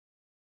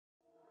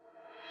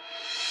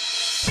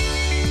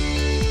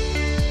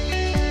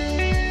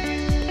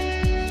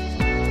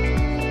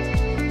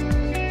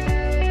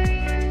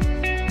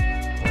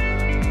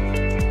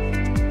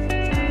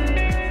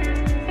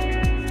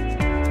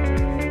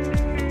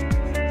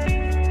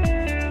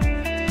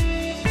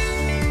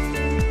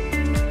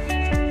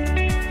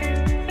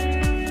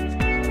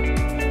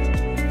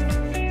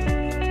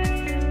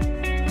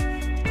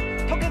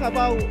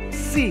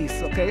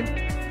C's, okay?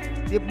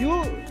 If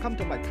you come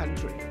to my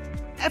country,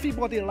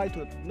 everybody like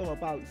to know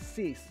about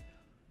C's,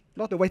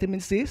 not the vitamin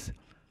C's.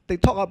 They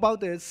talk about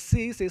the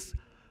C's is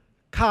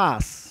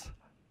cars,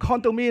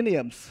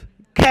 condominiums,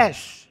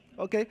 cash,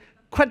 okay,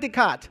 credit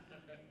card,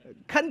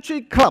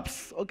 country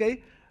clubs,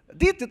 okay?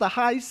 These are the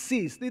high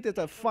C's. These are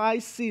the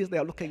 5 C's they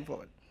are looking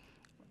for.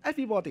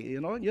 Everybody,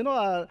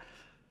 a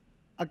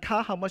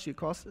car, how much it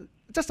costs?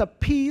 Just a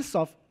piece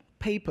of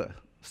paper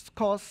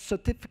called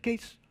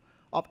Certificate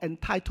of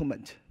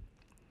Entitlement,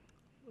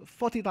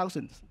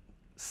 40,000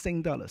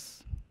 Sing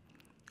dollars.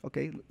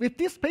 Okay, with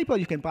this paper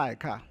you can buy a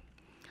car.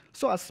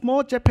 So a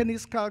small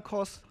Japanese car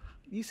costs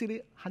easily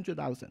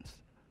 100,000.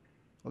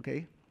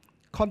 Okay,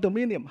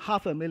 condominium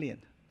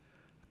 500,000.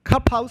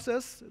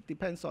 Clubhouses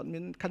depends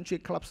on country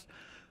clubs,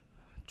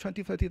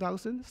 20,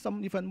 30,000.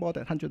 Some even more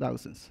than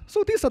 100,000.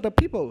 So these are the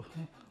people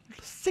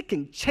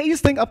seeking,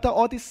 chasing after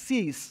all these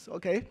C's.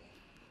 Okay,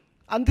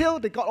 until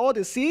they got all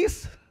the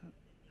C's,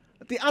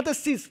 the other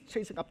C's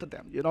chasing after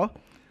them.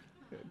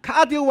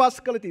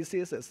 Cardiovascular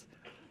diseases,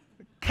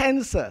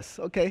 cancers,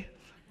 okay,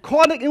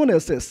 chronic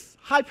illnesses,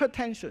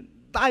 hypertension,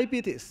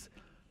 diabetes,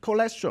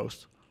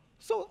 cholesterol.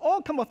 So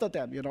all come after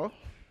them,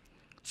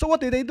 So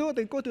what do? They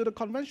go to the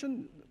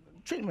conventional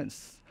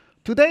treatments.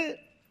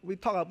 Today, we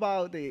talk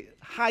about the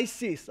high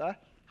C's,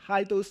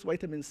 high dose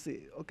vitamin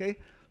C, okay?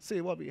 See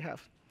what we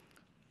have.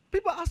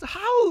 People ask,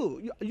 how?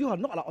 You are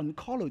not an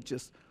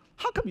oncologist.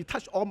 How come you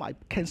touch all my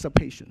cancer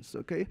patients,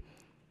 okay?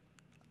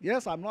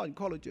 Yes, I'm not an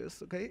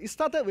oncologist, okay? It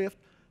started with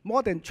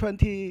more than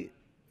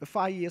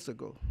 25 years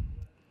ago.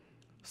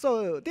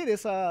 So this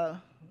is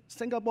a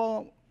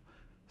Singapore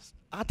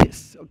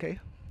artist, okay?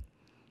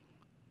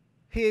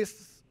 He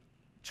is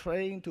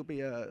trained to be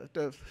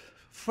the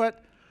third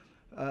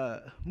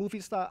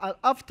movie star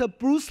after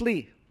Bruce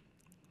Lee.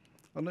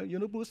 You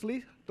know Bruce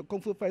Lee, the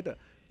Kung Fu fighter?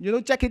 You know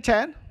Jackie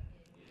Chan?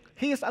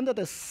 He was under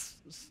the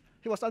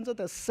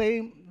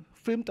same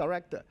film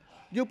director.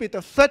 You'll be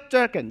the third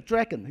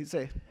dragon, he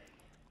said.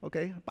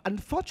 Okay, but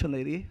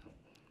unfortunately,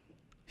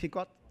 he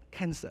got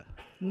cancer,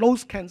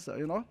 nose cancer,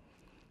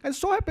 And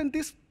so happened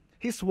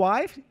his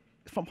wife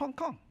from Hong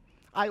Kong.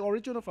 I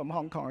originally from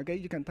Hong Kong, okay?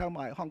 You can tell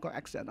my Hong Kong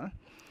accent, huh?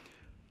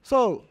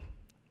 So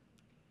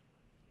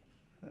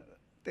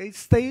they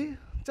stay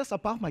just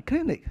above my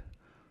clinic.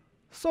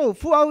 So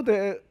throughout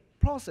the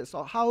process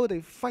of how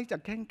they fight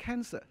against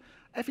cancer,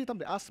 every time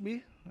they ask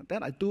me,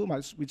 then I do my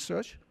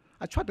research.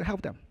 I try to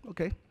help them,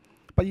 okay?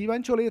 But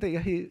eventually,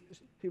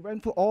 he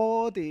went through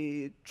all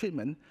the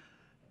treatment,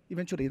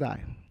 eventually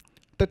died.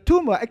 The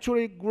tumor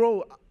actually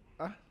grew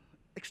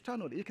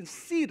externally. You can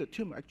see the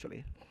tumor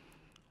actually.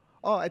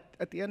 Oh,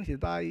 at the end he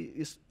died.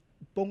 It's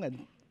bone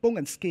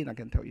and skin, I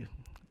can tell you.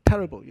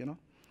 Terrible,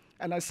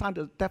 And I signed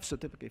a death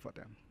certificate for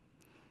them.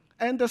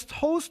 And the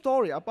whole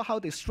story about how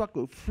they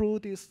struggled through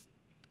this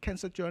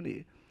cancer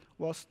journey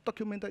was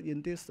documented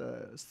in this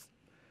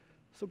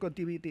so-called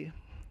DVD.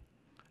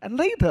 And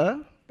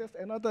later, there's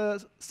another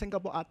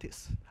Singapore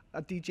artist,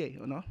 a DJ,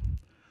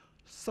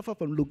 suffered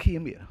from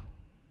leukemia.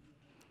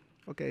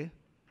 Okay,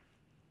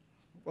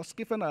 was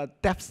given a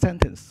death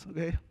sentence.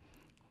 Okay,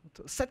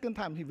 the second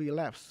time he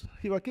relapsed,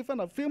 he was given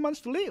a few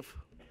months to live,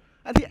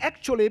 and he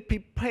actually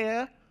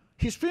prepared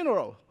his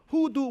funeral.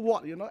 Who do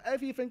what?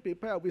 Everything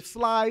prepared with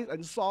slides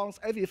and songs,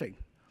 everything,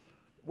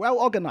 well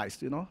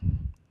organized.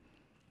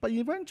 But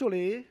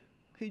eventually,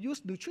 he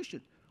used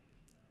nutrition.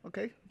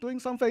 Okay, doing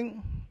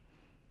something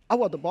out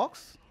of the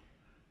box.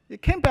 He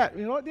came back,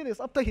 this is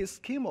after his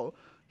chemo,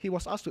 he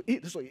was asked to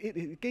eat, so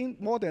he gained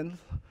more than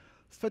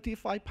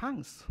 35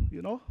 pounds,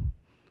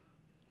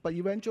 But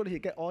eventually he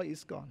get all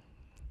is gone.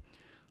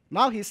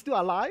 Now he's still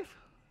alive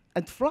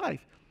and thrive.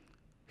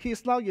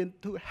 He's now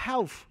into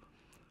health.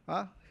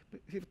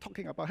 He's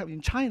talking about health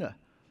in China,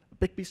 a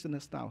big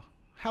business now.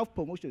 Health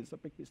promotion is a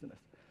big business.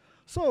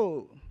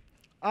 So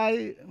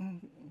I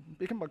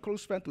became a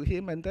close friend to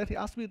him, and then he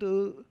asked me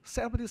to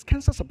set up this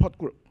cancer support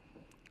group.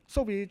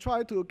 So we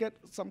try to get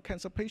some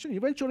cancer patients,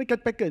 eventually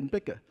get bigger and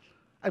bigger.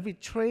 And we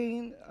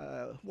train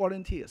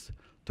volunteers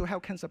to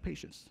help cancer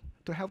patients,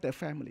 to help their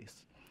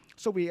families.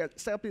 So we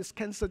set up this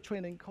cancer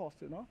training course,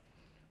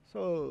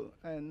 So,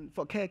 and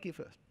for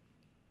caregivers.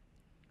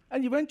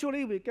 And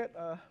eventually we get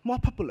more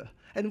popular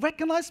and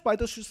recognized by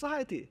the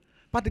society,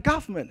 by the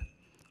government.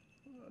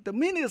 The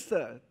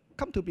minister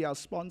come to be our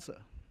sponsor.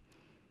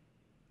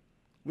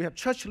 We have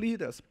church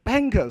leaders,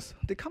 bankers,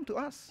 they come to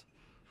us.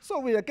 So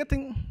we are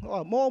getting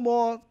more and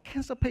more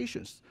cancer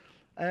patients.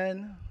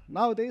 And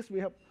nowadays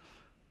we have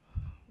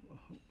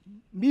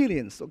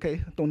millions,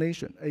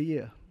 donation a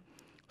year.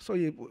 So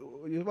you're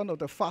one of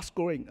the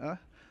fast-growing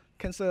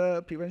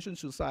cancer prevention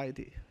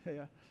society.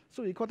 Yeah.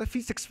 So we call it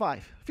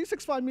 365.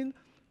 365 means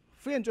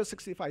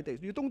 365 days.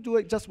 You don't do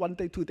it just 1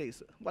 day, 2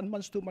 days. 1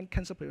 month, 2 months,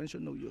 cancer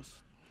prevention, no use.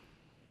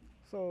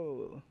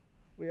 So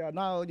we are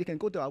now, you can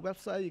go to our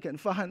website, you can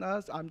find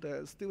us. I'm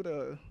still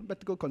the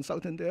medical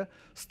consultant there.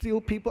 Still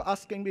people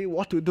asking me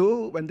what to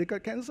do when they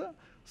get cancer.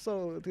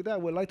 So today I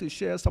would like to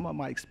share some of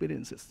my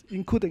experiences,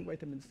 including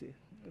vitamin C,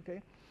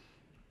 okay?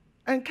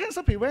 And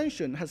cancer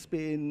prevention has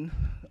been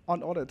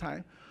on all the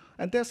time.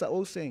 And there's an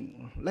old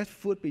saying, let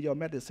food be your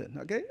medicine,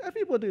 okay?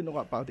 Everybody know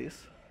about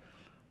this.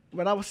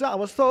 When I was young, I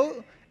was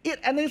told, eat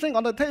anything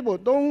on the table,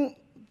 don't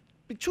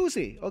be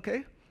choosy,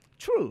 okay?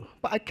 True,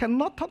 but I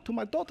cannot talk to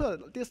my daughter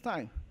this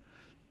time.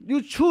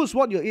 You choose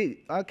what you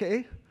eat,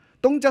 okay?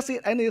 Don't just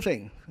eat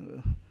anything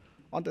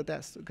on the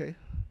desk, okay?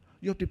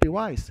 You have to be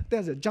wise.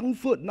 There's a junk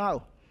food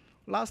now.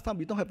 Last time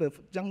we don't have a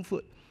junk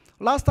food.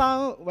 Last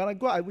time when I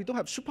go out, we don't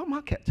have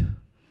supermarket,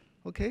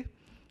 okay?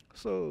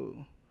 So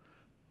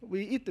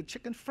we eat the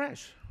chicken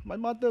fresh. My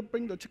mother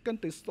bring the chicken,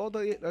 they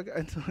slaughter it,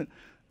 okay?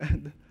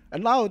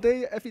 And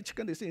nowadays, every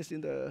chicken they see is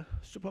in the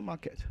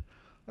supermarket.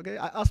 Okay,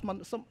 I asked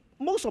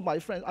most of my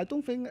friends, I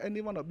don't think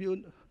any one of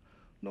you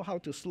know how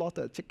to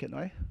slaughter a chicken,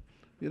 right?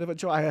 You never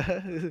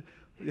try.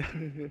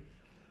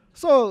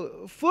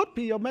 So food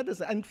be your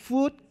medicine, and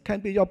food can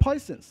be your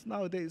poisons.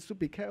 Nowadays, so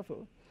be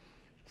careful.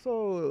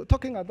 So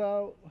talking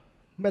about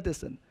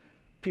medicine,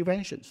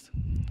 preventions,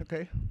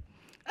 okay?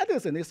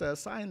 Edison is a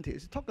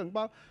scientist talking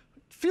about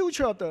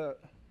future of the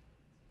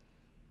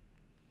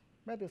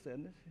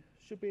medicine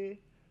should be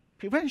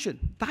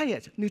prevention,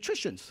 diet,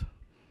 nutrition.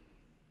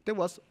 That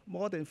was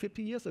more than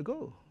 50 years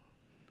ago.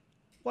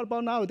 What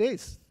about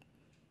nowadays?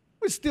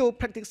 We're still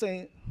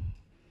practicing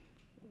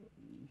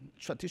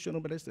traditional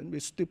medicine.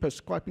 We're still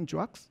prescribing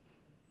drugs.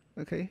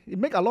 Okay, it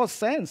makes a lot of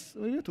sense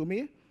to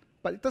me,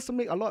 but it doesn't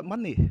make a lot of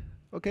money.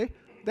 Okay,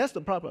 that's the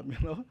problem,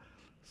 you know.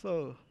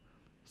 So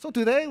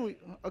today,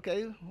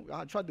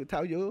 I try to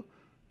tell you,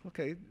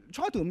 okay,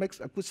 try to make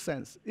a good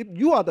sense. If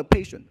you are the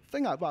patient,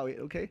 think about it.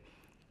 Okay,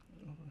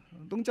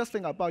 don't just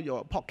think about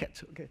your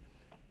pocket. Okay,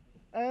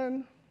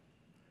 and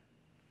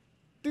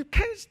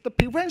the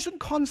prevention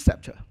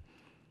concept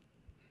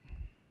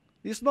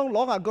is not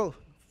long ago,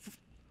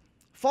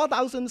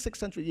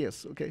 4,600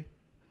 years, okay?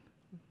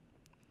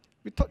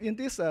 We talk in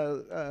this,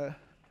 the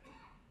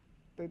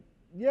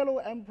Yellow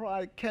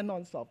Emperor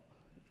canons of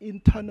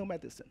internal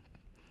medicine.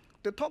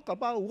 They talk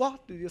about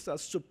what is a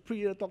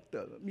superior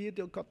doctor,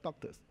 mediocre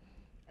doctors,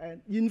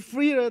 and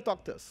inferior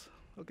doctors,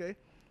 okay?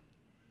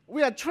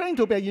 We are trained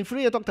to be an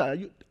inferior doctor,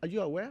 are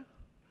you aware?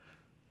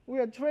 We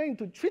are trained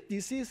to treat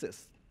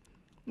diseases,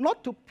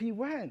 not to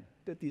prevent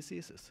the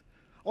diseases,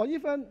 or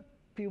even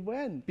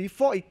prevent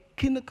before it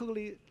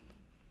clinically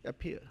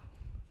appears.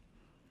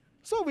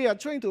 So we are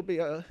trained to be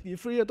an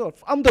inferior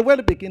doctor from the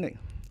very beginning.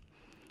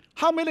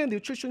 How many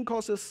nutrition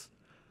courses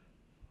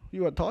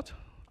you were taught?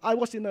 I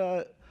was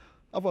a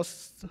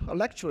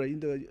lecturer in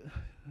the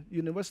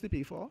university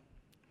before.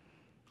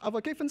 I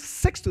was given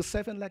 6 to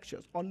 7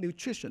 lectures on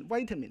nutrition,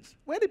 vitamins,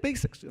 very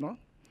basics, you know.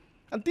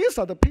 And these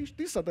are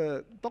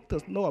the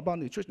doctors know about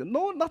nutrition,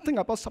 know nothing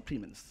about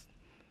supplements.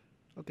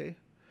 Okay?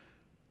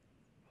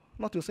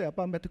 Not to say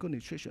about medical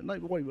nutrition,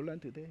 like what we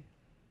learned today.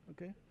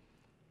 Okay?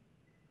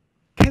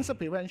 Cancer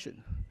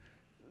prevention,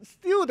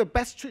 still the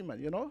best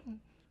treatment, you know?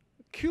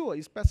 Cure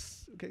is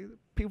best, okay?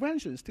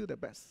 Prevention is still the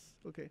best,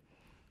 okay?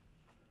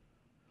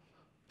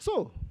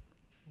 So,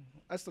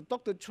 as a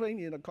doctor trained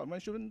in a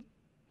conventional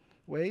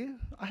way,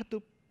 I had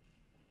to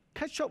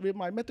catch up with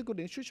my medical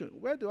nutrition.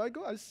 Where do I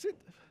go? I seek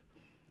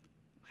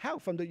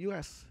help from the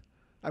US.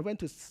 I went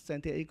to San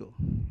Diego.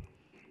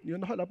 You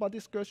know heard about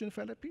this Gershon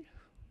therapy?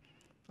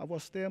 I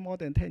was there more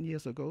than 10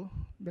 years ago,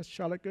 Miss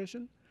Charlotte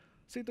Gershon.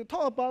 See, to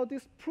talk about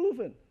this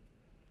proven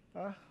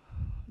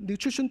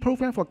nutrition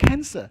program for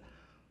cancer.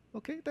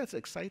 Okay, that's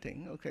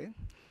exciting, okay.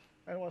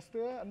 And I was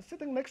there, and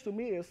sitting next to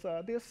me is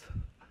this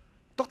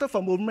doctor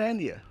from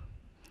Romania.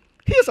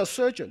 He is a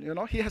surgeon, you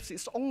know. He has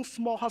his own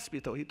small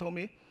hospital, he told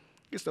me.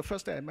 It's the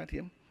first day I met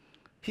him.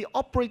 He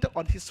operated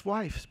on his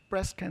wife's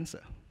breast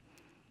cancer.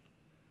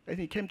 And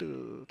he came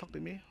to talk to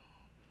me.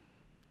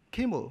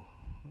 Chemo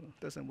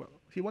doesn't work.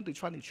 He wanted to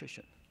try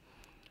nutrition.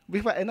 We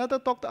have another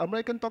doctor,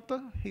 American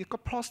doctor, he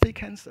got prostate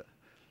cancer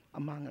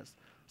among us.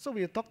 So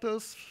we have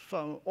doctors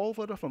from all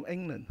over from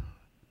England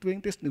doing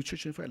this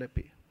nutrition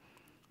therapy,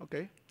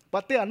 okay?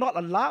 But they are not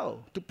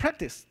allowed to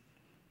practice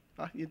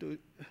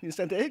in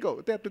San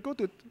Diego. They have to go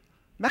to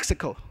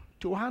Mexico,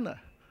 Tijuana,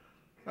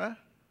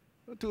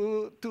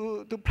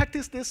 to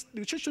practice this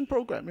nutrition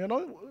program, you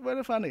know,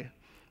 very funny.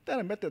 Then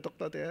I met the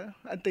doctor there,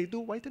 and they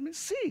do vitamin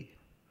C.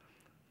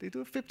 They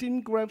do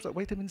 15 grams of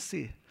vitamin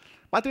C.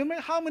 But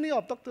how many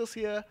of doctors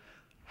here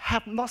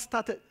have not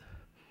started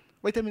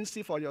vitamin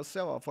C for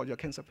yourself or for your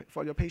cancer,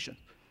 for your patient?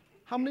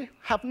 How many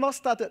have not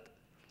started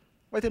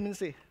vitamin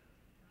C?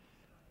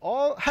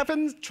 Or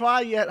haven't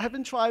tried yet,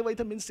 haven't tried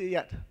vitamin C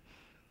yet?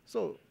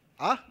 So,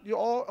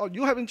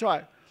 you haven't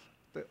tried?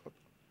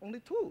 Only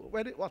 2.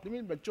 What do you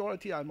mean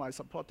majority are my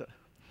supporter?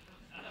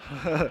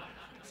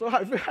 So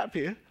I'm very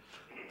happy.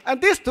 And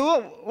these 2,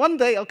 one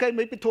day, okay,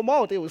 maybe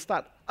tomorrow they will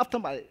start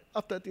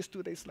after this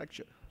 2 days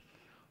lecture.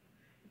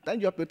 Then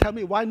you have to tell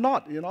me why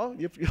not, you know,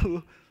 if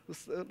you,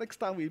 next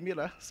time we meet.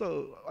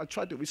 So I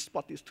try to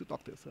spot these 2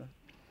 doctors.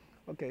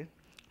 Okay.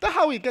 That's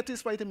how we get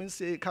this vitamin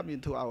C come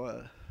into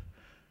our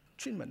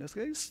treatment.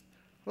 Okay?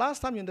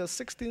 Last time in the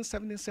 16th,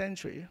 17th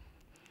century,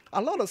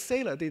 a lot of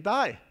sailors, they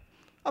die.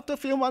 After a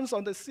few months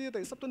on the sea,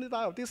 they suddenly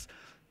die of this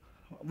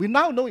We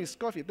now know in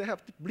scurvy, they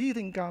have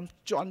bleeding gums,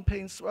 joint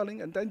pain,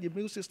 swelling, and then the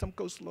immune system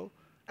goes low,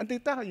 and they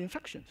die of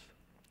infections.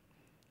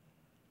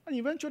 And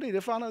eventually they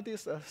found out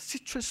this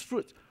citrus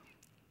fruit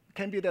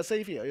can be their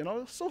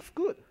savior, so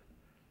good.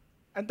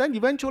 And then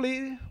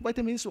eventually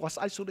vitamin C was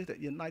isolated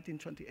in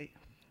 1928.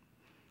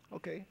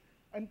 Okay,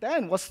 and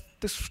then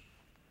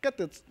get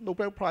the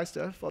Nobel Prize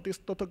for this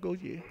Dr.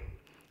 Goyi,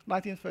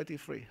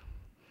 1933.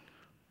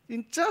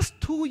 In just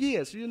 2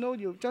 years,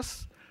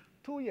 just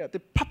 2 years, they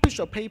published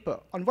a paper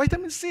on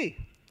vitamin C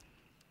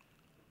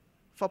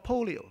for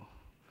polio.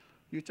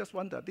 You just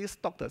wonder, these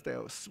doctors,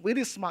 they're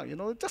really smart,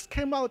 just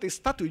came out, they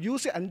start to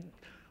use it and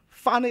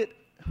found it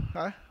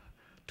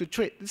to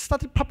treat. They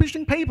started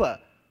publishing paper,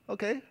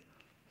 okay?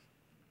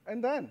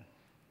 And then,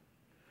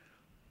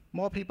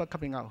 more people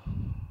coming out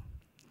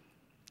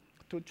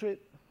to treat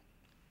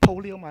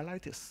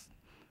poliomyelitis,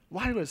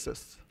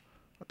 viruses.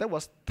 That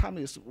was time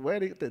is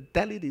very the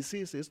deadly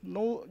disease is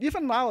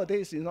even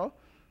nowadays, no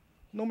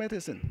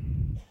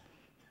medicine.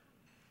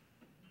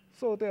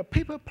 So there are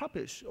people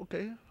published,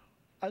 okay?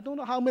 I don't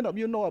know how many of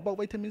you know about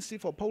vitamin C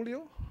for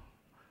polio.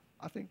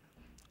 I think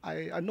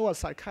I know a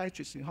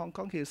psychiatrist in Hong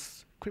Kong,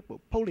 he's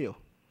crippled, polio.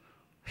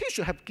 He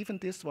should have given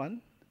this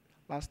one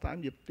last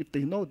time if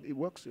they know it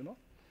works,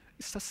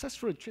 It's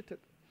successfully treated.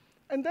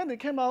 And then it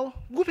came out,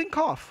 whooping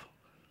cough.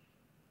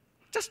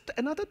 Just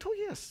another 2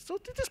 years. So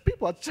these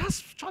people are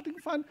just trying to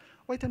find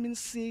vitamin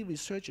C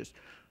researchers.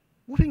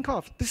 Whooping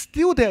cough,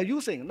 they're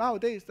using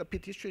nowadays the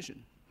pediatrician.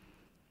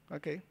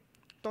 Okay,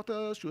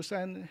 Dr.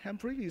 Suzanne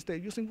Humphrey they're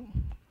using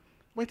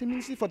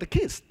vitamin C for the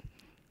kids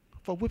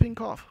for whooping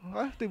cough.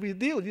 They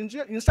reduce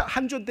instead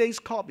 100 days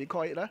cough, we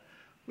call it.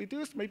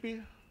 Reduce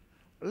maybe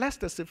less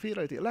the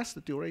severity, less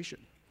the duration.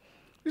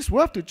 It's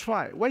worth to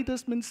try.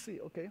 Vitamin C,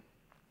 okay.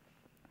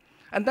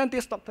 And then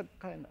this Dr.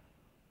 Kleiner.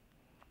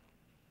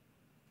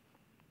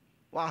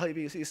 Wow,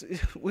 he's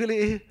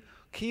really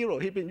hero.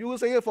 He's been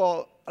using it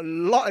for a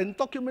lot and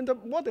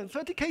documented more than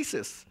 30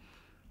 cases.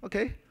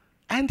 Okay,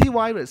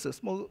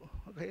 antiviruses.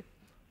 Okay,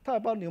 talk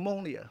about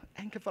pneumonia,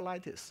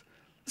 encephalitis,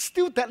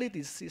 still deadly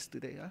disease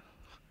today.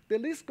 The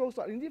list goes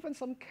on, and even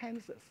some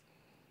cancers,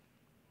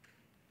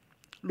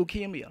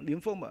 leukemia,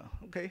 lymphoma.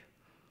 Okay,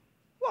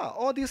 wow,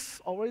 all this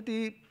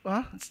already.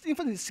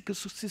 Even in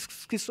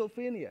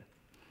schizophrenia,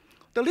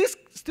 the list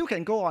still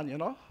can go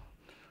on.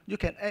 You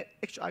can add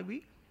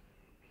HIV.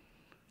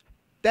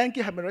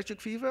 Dengue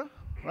hemorrhagic fever,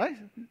 right?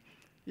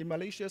 In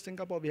Malaysia,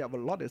 Singapore, we have a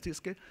lot of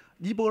this.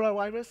 Ebola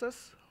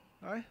viruses,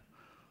 right?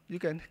 You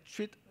can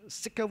treat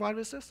Zika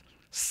viruses,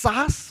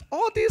 SARS.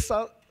 All these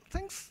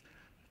things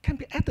can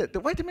be added. The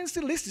vitamin C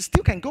list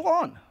still can go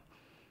on,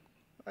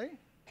 right?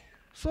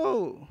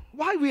 So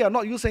why we are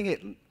not using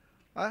it?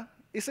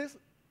 Is it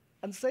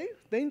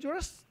unsafe,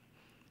 dangerous?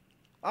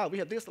 We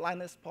have this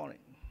Linus Pauling.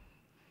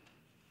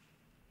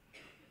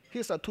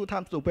 He's a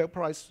 2-time Nobel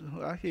Prize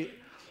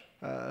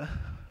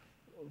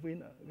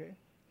winner, okay?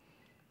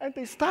 And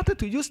they started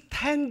to use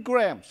 10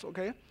 grams,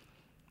 okay?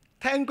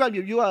 10 grams,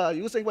 if you are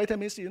using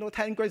vitamin C,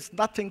 10 grams is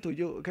nothing to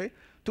you, okay?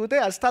 Today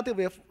I started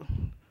with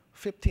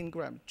 15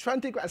 grams,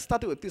 20 grams, I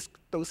started with this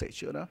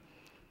dosage,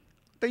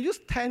 They use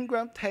 10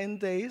 grams, 10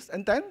 days,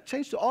 and then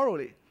change to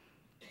orally.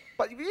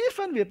 But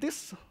even with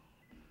this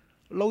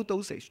low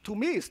dosage, to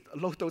me it's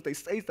low dose, they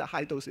say it's the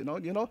high dose,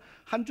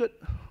 100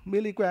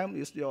 milligram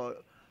is your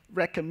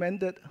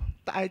recommended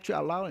dietary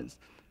allowance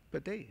per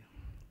day.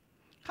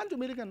 100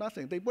 milligram,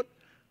 nothing. They put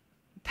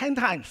 10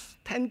 times,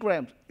 10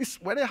 grams. It's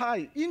very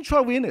high,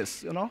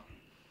 intravenous, And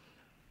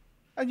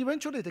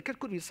eventually they get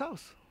good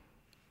results.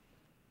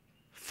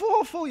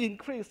 4-fold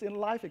increase in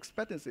life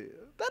expectancy.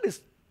 That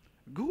is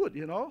good,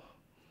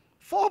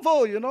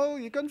 4-fold,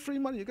 you get 3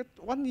 months, you get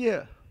 1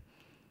 year.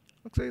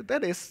 Okay,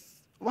 that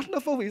is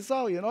wonderful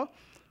result,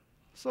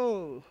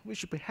 So we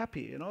should be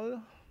happy,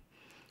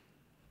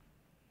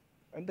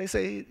 And they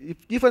say if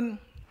even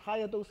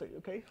higher dosage,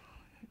 okay?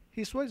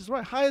 His word is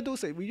right, higher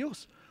dosage we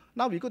use.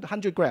 Now we go to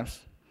 100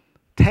 grams,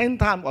 10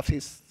 times of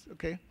his,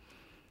 okay?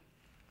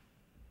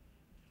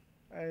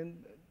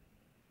 And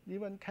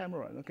even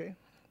Cameron, okay?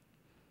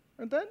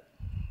 And then,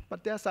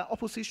 but there's an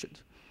opposition.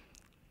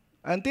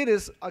 And this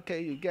is,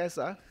 okay, you guess,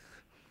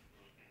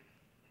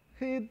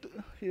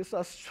 he's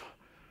a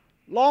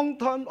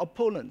long-term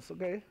opponent,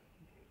 okay,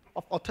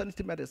 of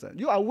alternative medicine.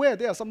 You are aware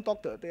there are some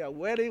doctors, they are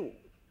very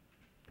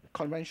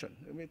conventional,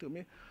 to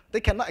me. They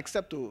cannot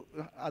accept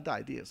other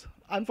ideas.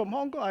 I'm from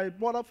Hong Kong, I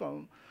brought up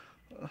from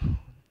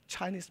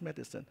Chinese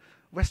medicine,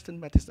 Western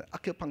medicine,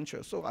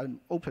 acupuncture, so I'm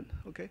open,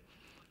 okay?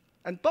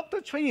 And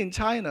doctors trained in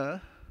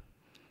China,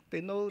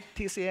 they know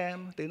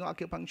TCM, they know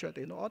acupuncture,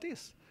 they know all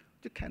this.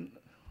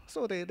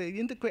 So they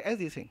integrate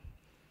everything,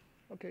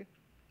 okay?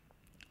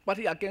 But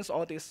he against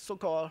all this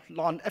so-called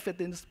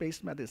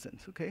non-evidence-based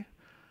medicines, okay?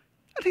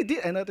 And he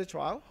did another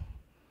trial.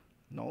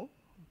 No,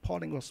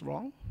 Pauling was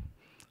wrong.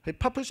 He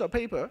published a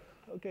paper,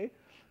 okay?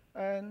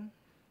 And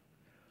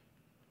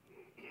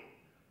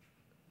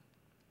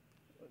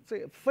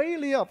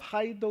failure of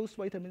high-dose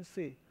vitamin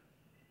C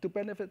to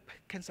benefit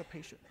cancer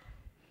patients.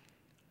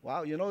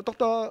 Wow, you know,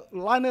 Dr.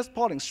 Linus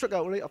Pauling, straight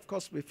away, of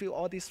course, revealed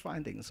all these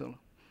findings. So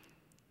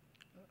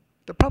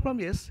the problem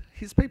is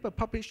his paper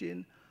published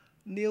in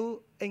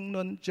New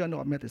England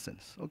Journal of Medicine.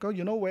 Okay,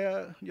 you know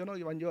where, you know,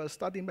 when you are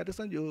studying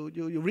medicine,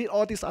 you read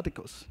all these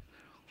articles.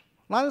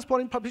 Linus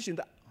Pauling published in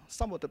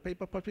some of the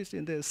paper published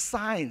in the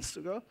Science.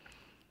 Okay?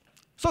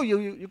 So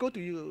you go to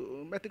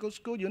your medical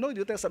school, you know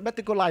there's a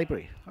medical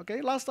library.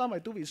 Okay, last time I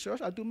do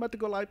research, I do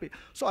medical library.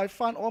 So I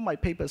found all my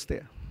papers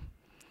there.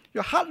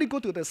 You hardly go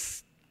to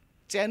the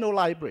general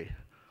library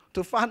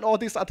to find all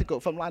these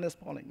articles from Linus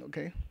Pauling,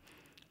 okay?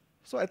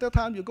 So at that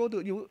time,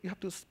 you have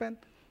to spend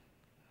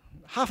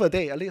half a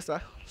day at least,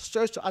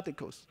 search the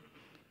articles,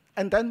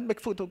 and then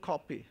make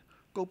photocopy,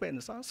 go back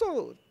and so on.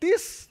 So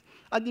these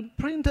are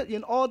imprinted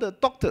in all the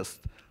doctors.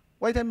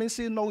 Vitamin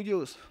C no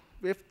use.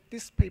 With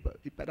this paper,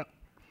 it's better.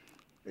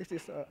 This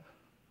is,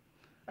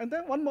 and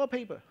then one more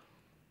paper.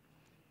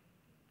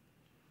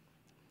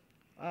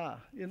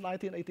 In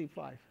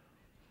 1985.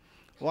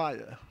 Why?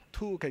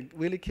 Two can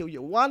really kill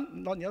you.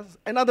 One, not just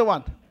another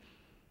one.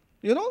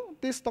 You know,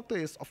 this doctor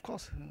is, of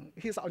course,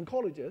 he's an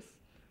oncologist.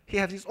 He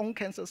has his own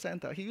cancer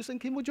center. He's using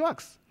chemo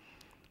drugs.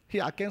 He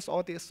against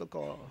all this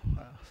so-called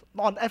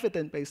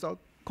non-evidence-based.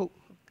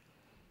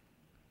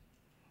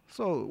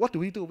 So what do?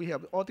 We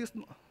have all this,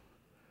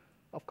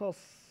 of course,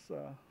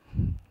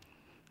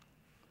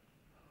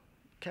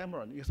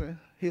 Cameron,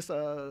 he's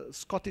a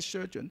Scottish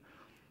surgeon.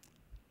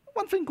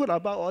 One thing good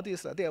about all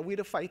this, they are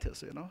really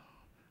fighters, you know.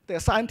 They are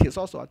scientists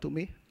also, to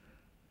me.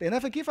 They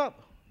never give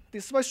up,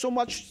 despite so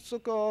much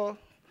so-called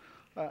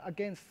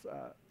against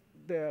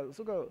their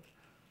so-called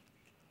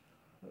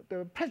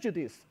the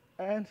prejudice.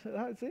 And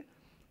see,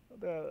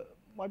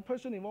 my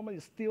personal involvement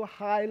is still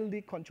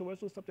highly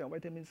controversial subject on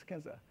vitamin C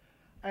cancer.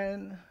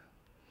 And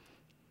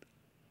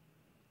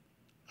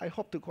I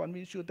hope to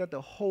convince you that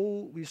the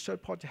whole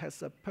research project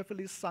has a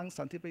perfectly sound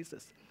scientific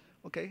basis.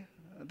 Okay,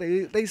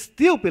 they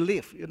still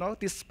believe, you know,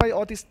 despite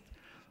all these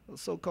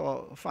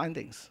so-called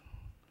findings.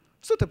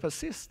 So they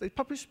persist. They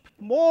publish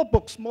more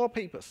books, more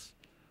papers.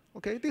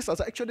 Okay, this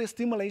is actually a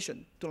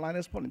stimulation to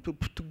Linus Pauling to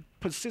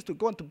persist, to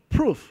go on to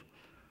prove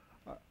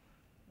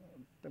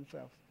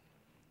themselves.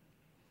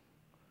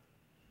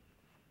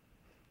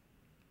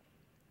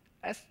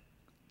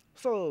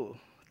 So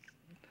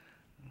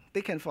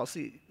they can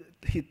foresee,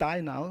 he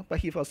died now, but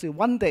he foresee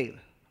one day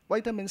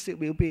vitamin C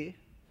will be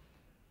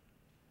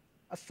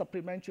a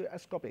supplementary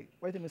ascorbic.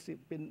 Vitamin C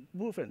been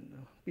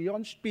proven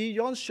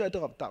beyond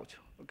shadow of doubt.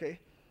 Okay,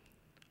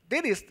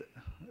 that is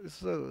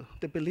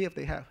the belief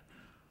they have,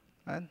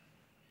 and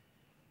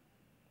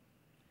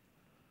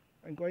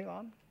going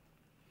on.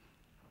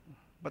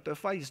 But the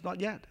fight is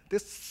not yet.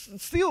 There's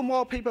still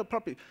more people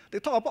published. They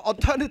talk about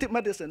alternative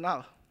medicine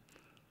now.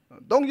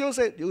 Don't use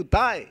it, you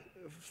die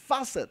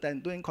faster than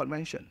doing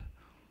convention.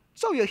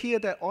 So you hear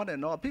that on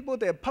and on. People,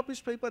 they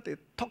publish paper, they're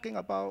talking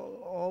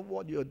about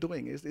what you're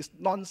doing is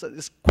nonsense,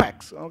 it's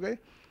quacks, okay?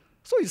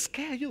 So it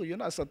scares you, you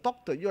know, as a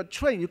doctor, you're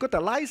trained, you got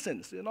the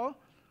license, you know,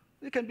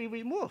 you can be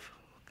removed.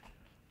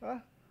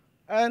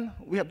 And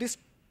we have this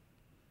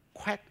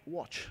quack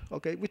watch,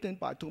 okay, written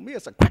by, to me,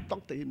 as a quack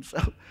doctor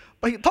himself.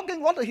 But he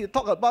talking what he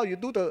talk about, you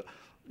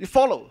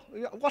follow.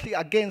 What he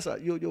against,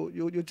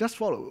 you just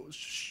follow.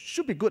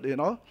 Should be good, you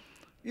know.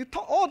 You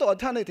talk all the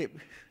alternative.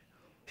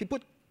 He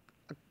put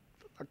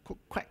a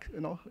quack,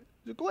 you know.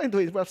 You go into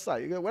his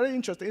website, you're very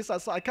interesting. He's a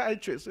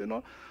psychiatrist, you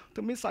know.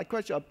 To me,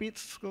 psychiatrists are a bit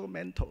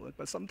mental,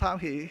 but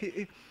sometimes he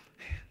he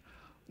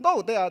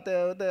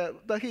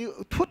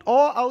put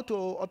all out to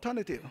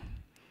alternative.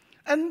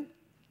 And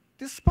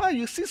despite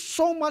you see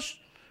so much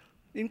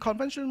in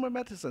conventional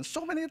medicine,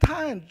 so many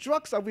times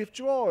drugs are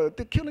withdrawn,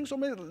 they're killing so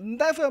many,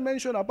 never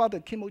mention about the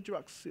chemo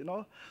drugs, you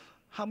know.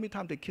 How many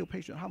times they kill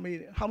patients, how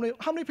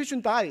many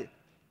patients die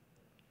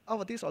out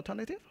of this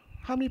alternative?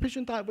 How many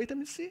patients die of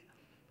vitamin C?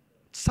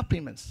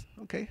 Supplements,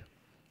 okay?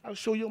 I'll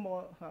show you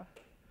more.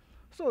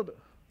 So the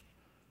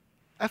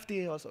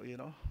FDA also, you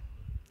know.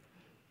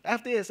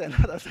 FDA is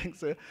another thing,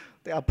 so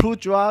they approve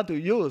drug to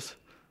use,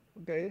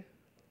 okay?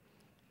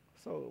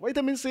 So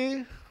vitamin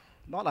C,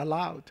 not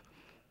allowed.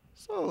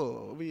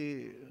 So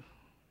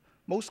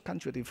most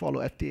countries, they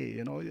follow FDA,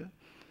 you know.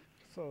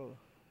 So,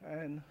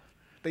 and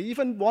they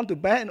even want to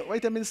ban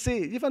vitamin C,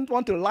 even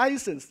want to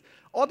license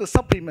all the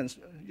supplements.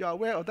 You are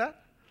aware of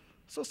that?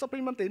 So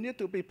supplements, they need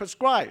to be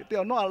prescribed. They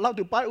are not allowed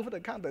to buy over the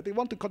counter. They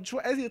want to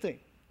control everything.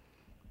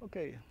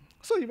 Okay,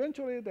 so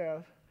eventually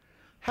the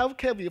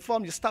healthcare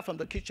reform, you start from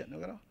the kitchen,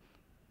 you know.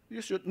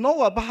 You should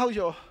know about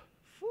your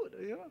food,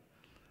 you know.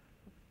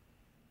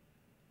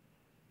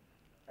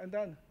 And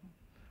then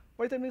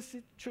vitamin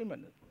C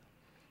treatment,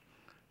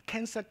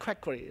 cancer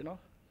quackery, you know.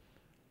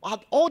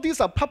 All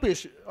these are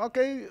published,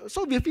 okay?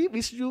 So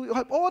if you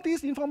have all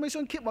this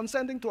information, keep on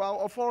sending to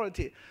our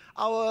authority,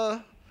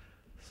 our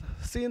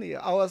senior,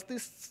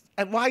 these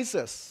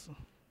advisors.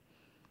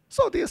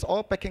 So this is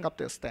all backing up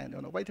their stand,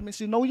 you know. Vitamin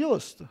C, no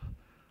use.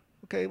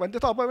 Okay, when they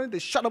talk about it, they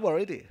shut up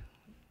already.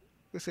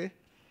 You see?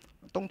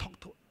 Don't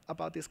talk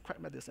about this crap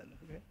medicine,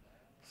 okay?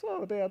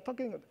 So they are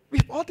talking,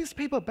 with all these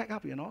paper back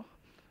up, you know.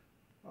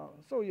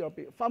 So your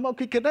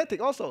pharmacokinetic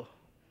also.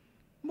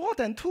 More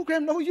than 2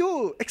 grams, no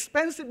you.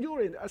 Expensive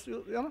urine, as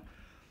you know.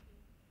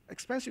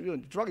 Expensive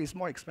urine. Drug is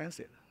more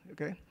expensive,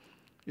 okay?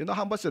 You know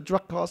how much the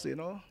drug costs, you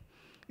know?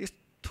 It's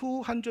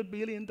 $200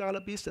 billion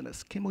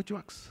business, chemo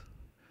drugs.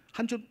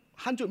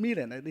 100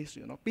 million at least,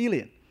 you know,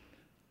 billion.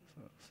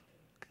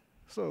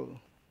 So,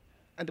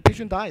 and the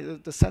patient dies,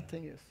 the sad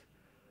thing is.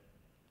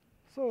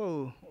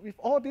 So with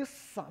all this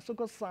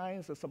so-called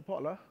science and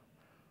support,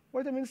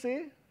 vitamin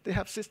C, they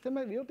have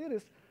systematic review.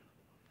 This is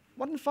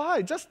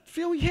 1.5, just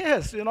few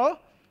years, you know.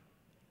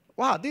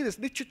 Wow, this is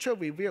literature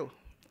review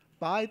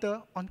by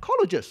the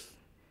oncologists.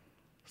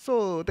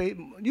 So they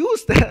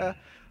use their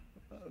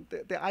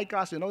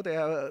eyeglass, you know,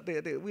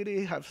 they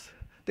really have,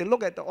 they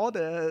look at all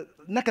the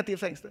negative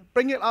things,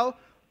 bring it out,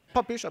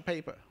 publish a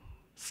paper.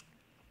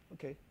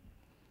 Okay.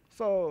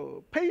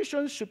 So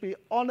patients should be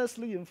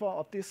honestly informed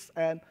of this,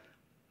 and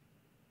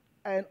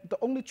the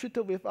only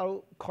treated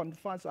without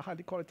confines a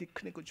highly quality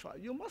clinical trial.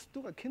 You must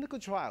do a clinical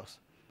trials,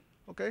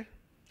 okay?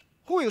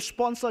 Who will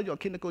sponsor your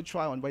clinical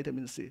trial on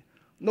vitamin C?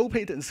 No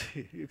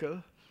patency, you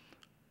know?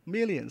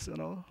 Millions, you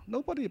know?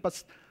 Nobody,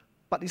 but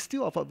it's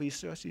still of a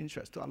research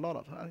interest to a lot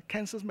of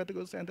Kansas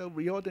Medical Center,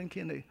 Riordan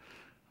Clinic,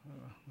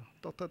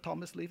 Dr.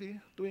 Thomas Levy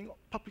doing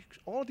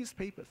all these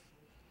papers,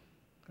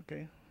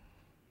 okay?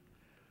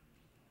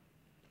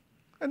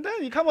 And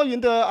then you come on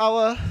into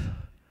our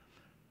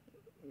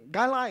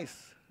guidelines,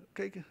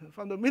 okay,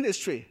 from the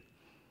ministry.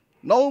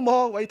 No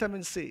more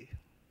vitamin C,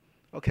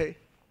 okay?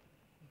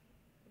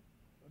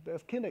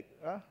 There's clinic,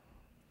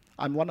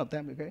 I'm one of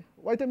them, okay?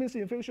 Vitamin C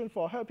infusion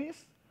for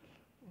herpes,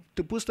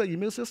 to boost the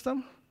immune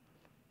system,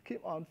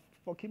 keep on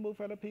for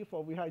chemotherapy,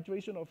 for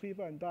rehydration of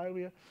fever and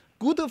diarrhea.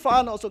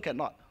 Glutathione also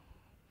cannot.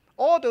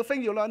 All the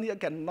things you learn here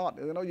cannot.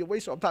 You know, you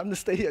waste your time to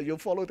stay here. You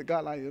follow the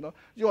guideline. You know,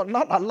 you are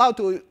not allowed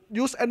to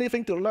use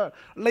anything to learn.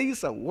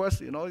 Laser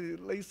worse. You know,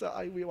 laser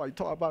IV. I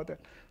talk about that.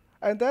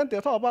 And then they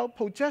talk about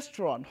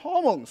progesterone,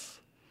 hormones,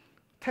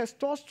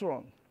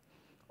 testosterone,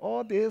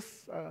 all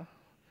this.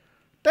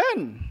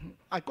 Then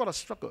I got a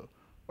struggle.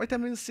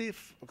 Vitamin C,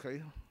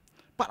 okay,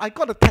 but I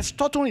got a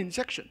testosterone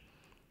injection.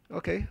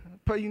 Okay,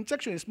 per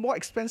injection is more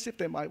expensive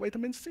than my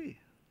vitamin C.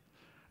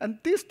 And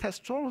this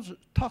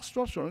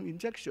testosterone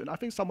injection, I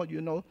think some of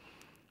you know,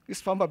 is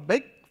from a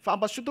big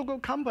pharmaceutical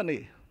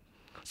company.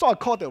 So I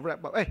called the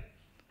rep, hey,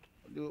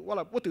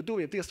 what to do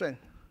with this thing?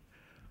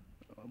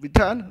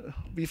 Return,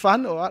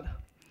 refund, or what?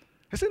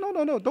 He said,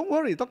 no, don't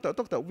worry, doctor,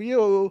 we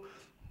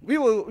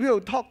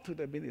will talk to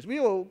the minister. We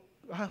will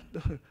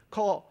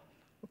call,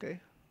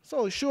 okay?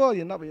 So sure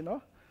enough, you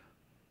know,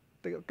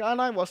 the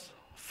guideline was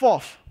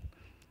 4th.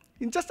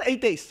 In just 8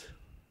 days,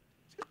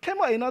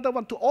 came out another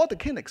one to all the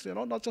clinics, you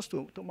know, not just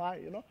to my,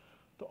 you know,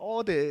 to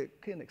all the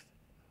clinics.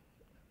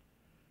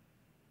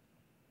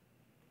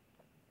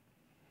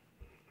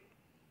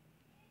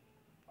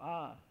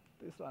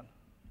 This one.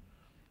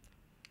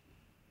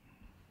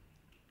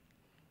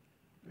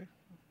 Okay.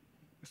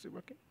 Is it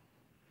working?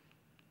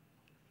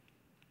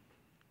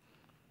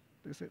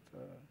 Is it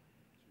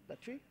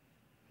battery?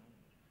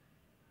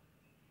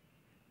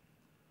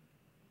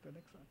 The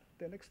next one.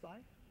 The next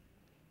slide.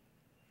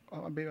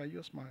 Oh, maybe I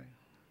use my.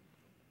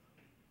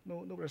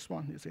 No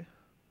response, you see.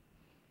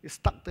 It's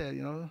stuck there,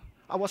 you know.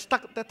 I was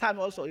stuck at that time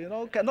also, you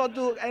know, cannot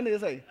do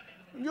anything.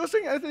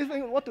 Using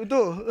anything, what to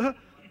do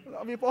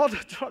with all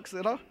the drugs,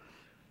 you know.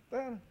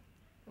 Then,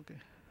 okay,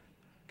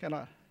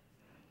 cannot.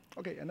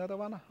 Okay, another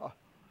one. Oh,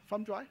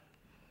 thumb drive.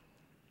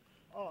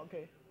 Oh,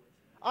 okay.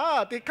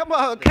 They come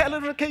out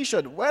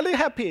clarification, very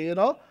happy, you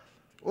know.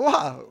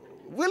 Wow,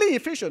 really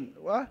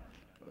efficient. Well,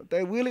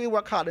 they really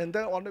work hard, and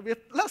then with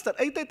less than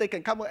 8 days, they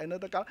can come out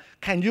another guy,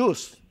 can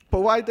use,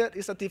 provided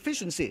it's a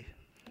deficiency.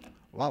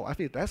 Wow, I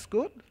think that's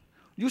good.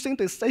 Using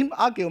the same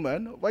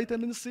argument,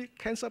 vitamin C,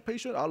 cancer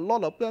patient, a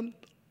lot of them,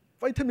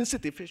 vitamin C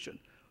deficient,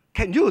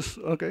 can use,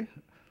 okay?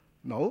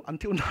 No,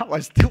 until now,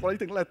 I'm still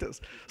writing letters,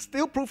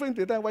 still proving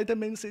to them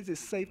vitamin C is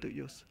safe to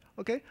use,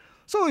 okay?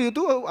 So you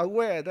do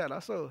aware of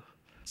that, so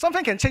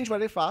something can change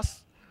very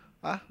fast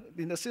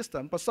in the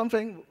system, but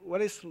something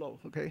very slow,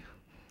 okay?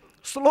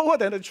 Slower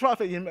than the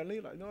traffic in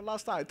Manila. You know,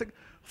 last time I took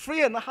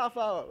 3.5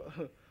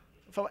 hours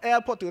from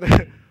airport to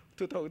the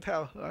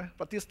hotel, right?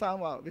 But this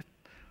time,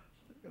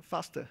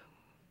 faster.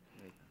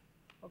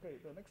 Okay,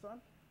 the next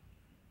one.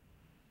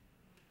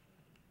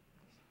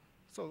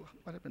 So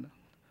what happened?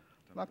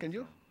 Now can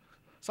you?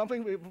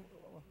 Something with,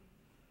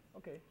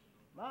 okay,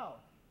 now.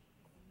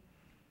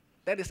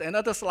 That is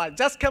another slide,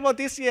 just came out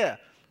this year.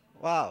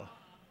 Wow.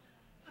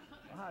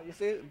 You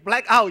see,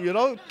 blackout, you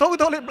know,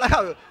 totally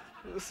blackout.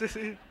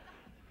 See,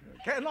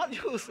 cannot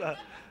use.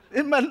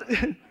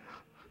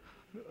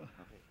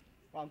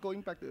 I'm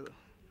going back to,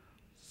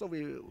 so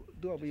we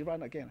do a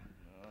rerun again.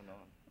 No.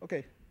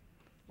 Okay.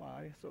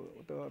 Why? So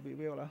the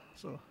review,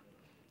 so.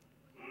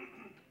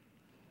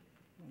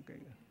 Okay.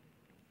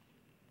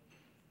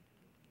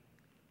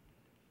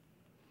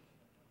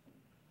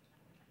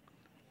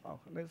 Oh,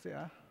 let's see.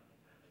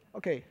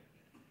 Okay.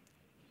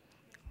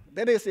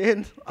 That is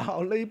in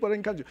our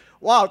neighboring country.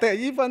 Wow, they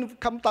even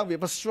come down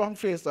with a strong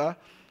face.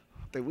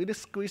 they really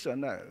squeeze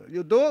on that.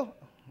 You do,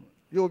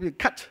 you will be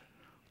cut,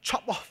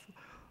 chop off.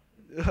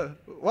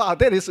 Wow,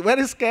 that is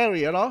very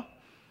scary, you know.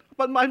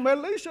 But my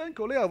Malaysian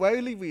colleagues are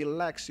very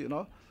relaxed, you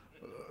know.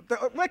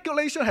 The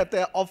regulation have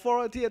their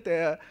authority,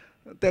 their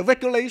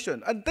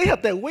regulation, and they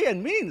have their way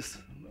and means.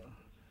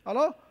 You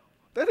know,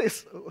 that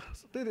is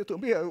to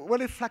me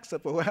very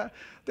flexible.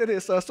 That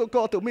is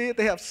so-called to me.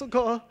 They have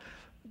so-called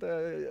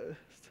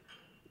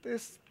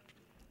this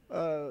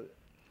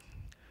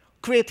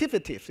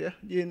creativity, yeah,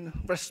 in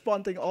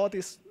responding all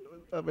these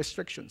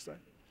restrictions.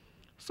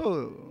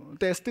 So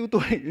they're still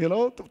doing, you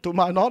know, to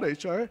my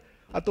knowledge. Right?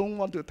 I don't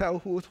want to tell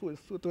who is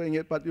doing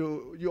it, but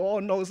you all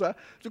know that.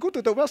 You go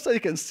to the website, you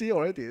can see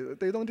already.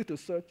 They don't need to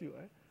search you.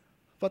 Right?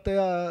 But they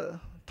are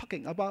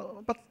talking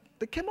about, but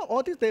they came up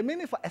all this, they're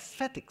mainly for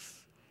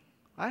aesthetics.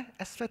 Right?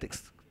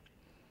 Aesthetics.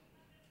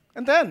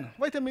 And then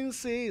vitamin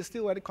C is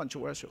still very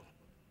controversial.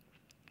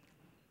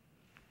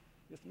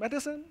 It's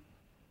medicine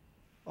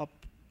or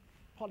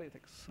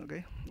politics,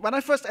 okay? When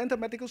I first entered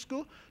medical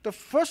school, the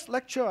first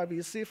lecture I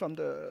received from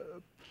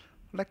the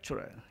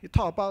lecturer, he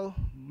talked about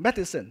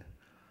medicine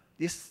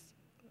is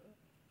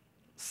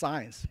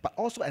science, but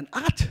also an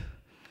art.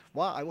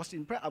 Wow, I was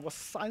impressed. I was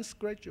science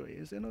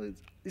graduate. You know,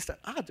 it's an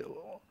art.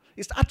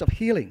 It's the art of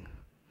healing,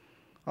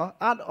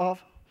 art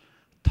of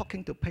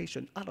talking to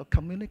patients, art of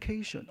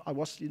communication. I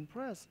was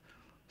impressed.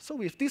 So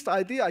with this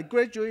idea, I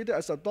graduated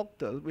as a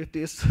doctor with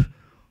this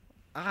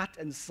art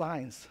and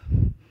science.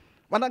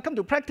 When I come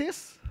to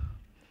practice,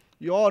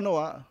 you all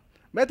know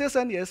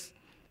medicine is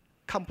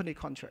company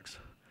contracts.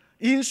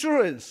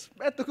 Insurance,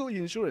 medical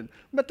insurance,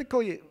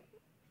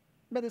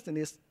 medicine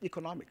is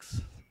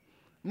economics.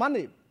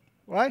 Money,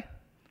 right?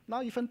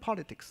 Now even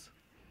politics.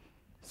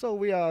 So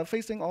we are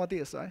facing all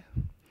this, right?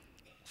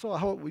 So I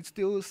hope we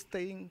still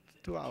staying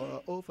to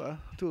our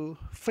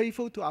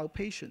faithful to our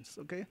patients,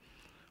 okay?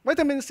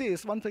 Vitamin C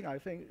is one thing I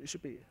think it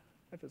should be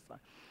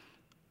emphasized.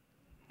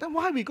 Then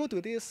why we go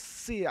to this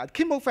C,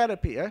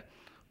 chemotherapy, eh?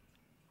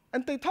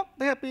 And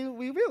they have been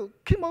revealed.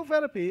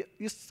 Chemotherapy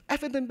is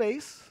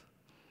evidence-based,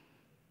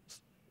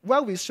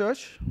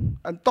 well-researched,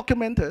 and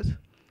documented,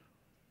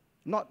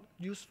 not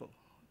useful.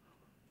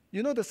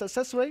 You know the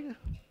success rate?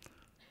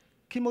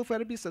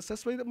 Chemotherapy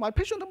success rate. My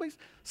patient told me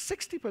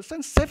 60%,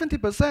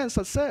 70%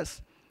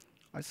 success.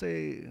 I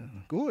say,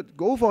 good,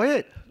 go for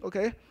it,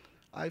 okay?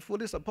 I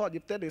fully support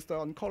if that is the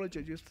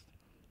oncologist.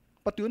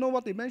 But do you know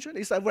what they mentioned?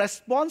 It's a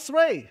response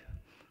rate.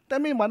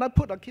 That means when I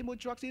put a chemo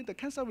drugs in, the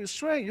cancer will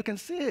shrink. You can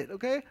see it,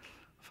 okay?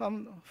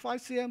 From 5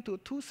 cm to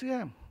 2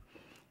 cm.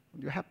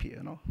 You're happy,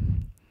 you know?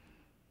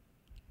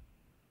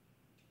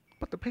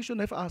 But the patient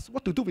never asks,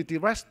 what to do with the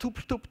rest 2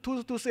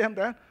 cm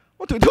then?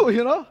 What to do,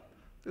 you know?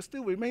 They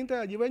still remain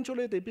there.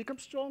 Eventually, they become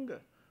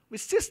stronger,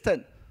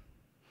 resistant.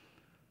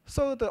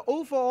 So the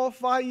overall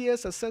 5-year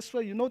success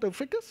rate, you know the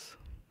figures?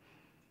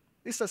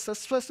 It's a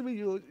success rate,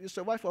 you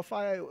survive for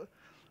 5 years,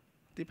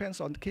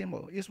 depends on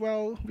chemo. It's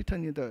well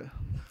written in the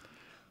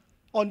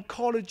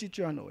oncology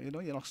journal, you know,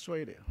 in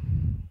Australia.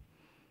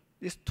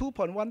 It's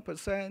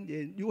 2.1%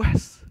 in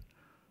US,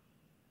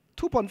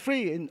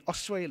 2.3% in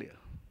Australia.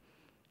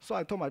 So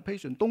I told my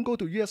patient, don't go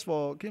to US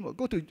for chemo,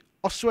 go to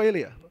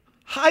Australia.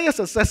 Higher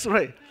success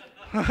rate,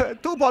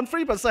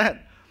 2.3%.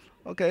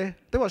 Okay,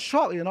 they were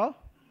shocked, you know.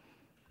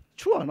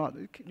 True or not?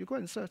 You go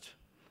and search.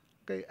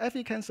 Okay,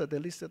 every cancer they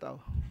listed out.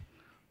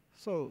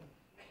 So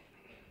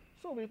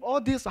with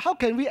all this, how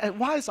can we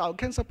advise our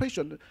cancer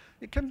patient?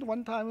 It came to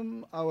one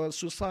time our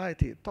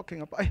society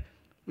talking about, hey,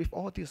 with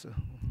all this,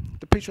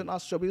 the patient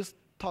asked, shall we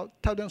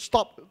tell them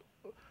stop?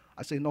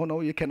 I say, no,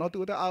 you cannot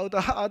do that.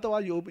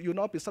 Otherwise, you will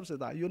not be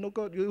subsidized. You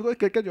will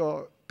get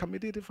your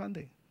community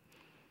funding.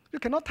 You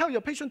cannot tell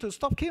your patient to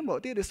stop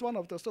chemo. This is one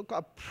of the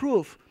so-called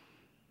approved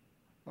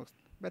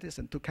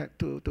medicine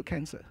to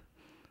cancer.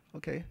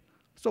 Okay?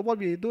 So what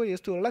we do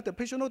is to let the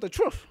patient know the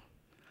truth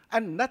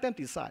and let them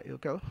decide,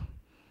 okay?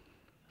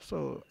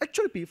 So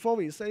actually, before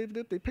we say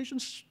that the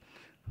patients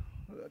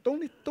don't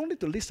need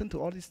to listen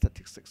to all these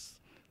statistics.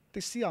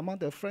 They see among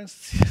their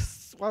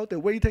friends while they're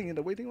waiting in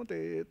the waiting room,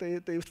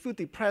 they feel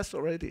depressed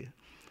already.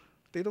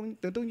 They don't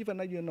even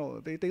let you know.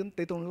 They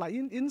don't like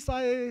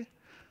inside.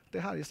 They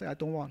hardly say I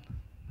don't want.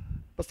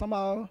 But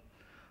somehow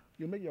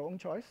you make your own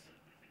choice,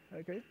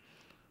 okay?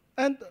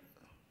 And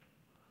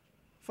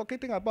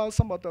forgetting about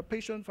some of the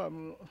patients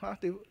from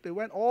they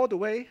went all the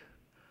way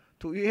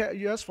to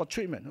US for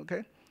treatment,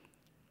 okay?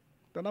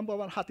 The number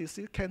 1 heart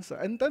disease, cancer,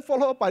 and then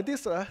followed by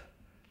this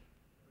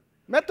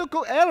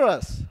medical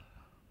errors.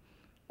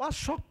 What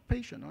shock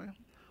patient, right?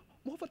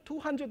 Over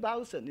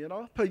 200,000, you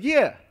know, per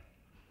year.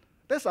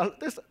 That's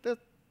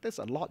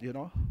a lot, you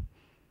know.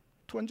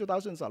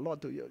 200,000 is a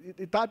lot.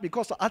 It died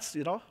because of us,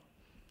 you know,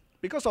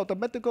 because of the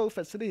medical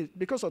facility,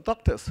 because of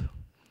doctors.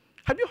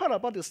 Have you heard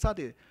about the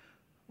study?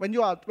 When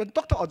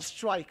doctor on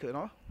strike, you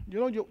are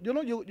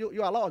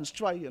allowed on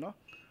strike, you know.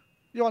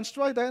 You're on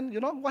strike, then you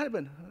know what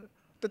happened?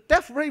 The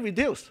death rate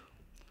reduced.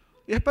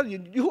 It happened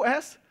in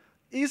US,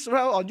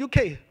 Israel, or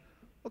UK.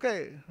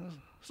 Okay,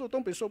 so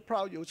don't be so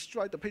proud you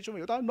strike, the patient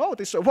will die. No,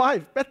 they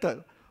survive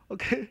better.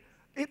 Okay,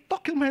 it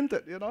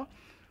documented, you know.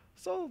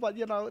 So, but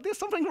there's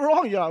something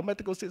wrong in our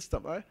medical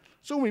system, right?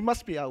 So we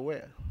must be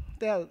aware.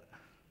 There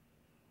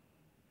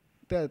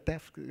are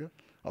deaths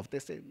of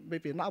this,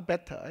 maybe now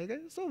better. Okay?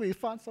 So we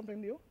found something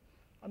new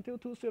until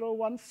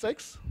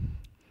 2016.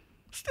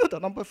 Still the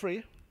number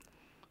 3.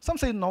 Some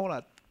say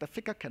no, the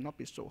figure cannot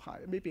be so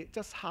high. Maybe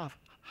just half,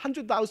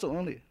 100,000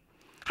 only.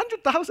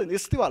 100,000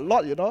 is still a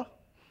lot.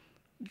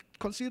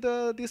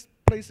 Consider this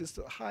place is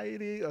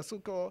highly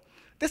so-called.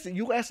 This is the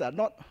U.S.,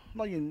 not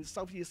in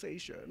Southeast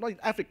Asia, not in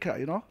Africa.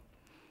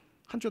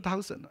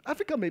 100,000.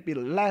 Africa may be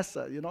less,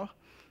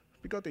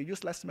 because they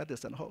use less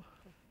medicine.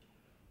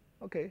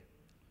 Okay.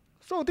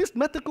 So these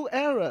medical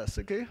errors.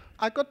 Okay,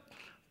 I got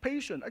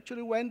patient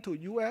actually went to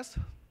U.S.,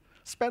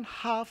 spent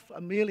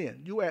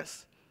 $500,000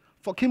 US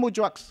for chemo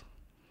drugs,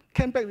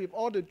 came back with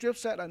all the drip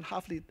set and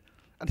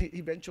and he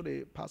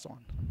eventually passed on.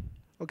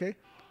 Okay.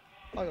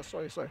 Oh,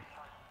 sorry. So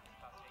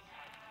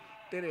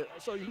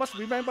you must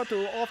remember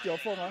to off your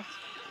phone.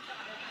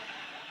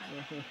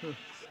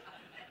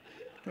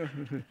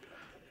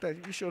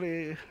 That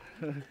usually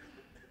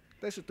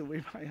they should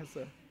remind us.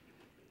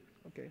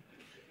 Okay.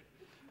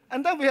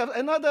 And then we have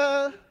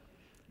another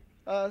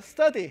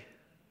study.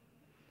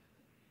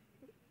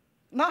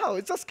 Now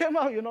it just came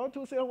out,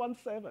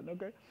 2017.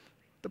 Okay.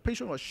 The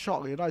patient was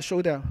shocked. I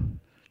showed them.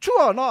 True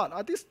or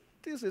not? This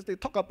is they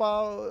talk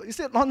about. Is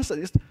it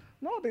nonsense?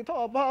 No, they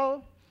talk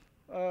about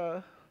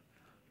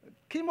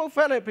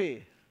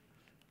chemotherapy,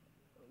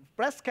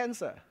 breast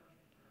cancer.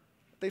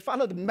 They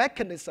found out the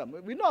mechanism.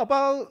 We know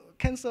about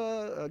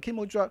cancer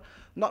chemo drug,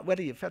 not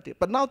very effective.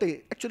 But now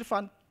they actually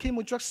found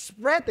chemo drugs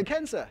spread the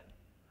cancer.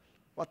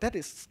 Well, that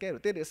is scary.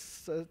 That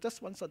is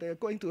just one. So they are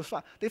going to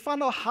find. They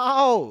found out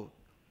how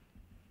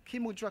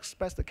chemo drugs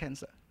spread the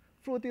cancer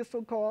through this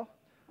so-called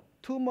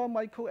tumor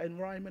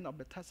microenvironment of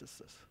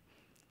metastasis.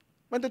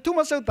 When the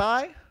tumor cells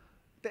die,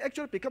 they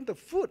actually become the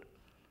food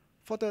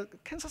for the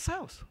cancer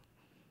cells.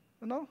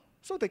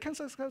 So the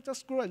cancer cells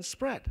just grow and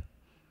spread.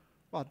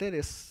 Wow,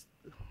 this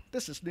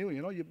is new.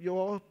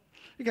 You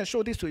can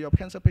show this to your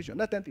cancer patient.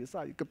 Let them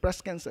decide. You get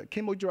breast cancer,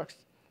 chemo drugs.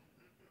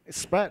 It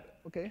spread.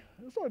 Okay,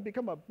 so it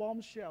become a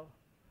bombshell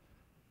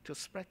to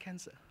spread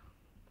cancer.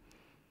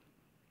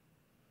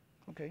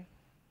 Okay,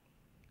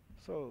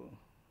 so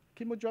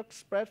chemo drugs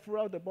spread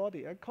throughout the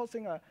body and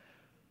causing an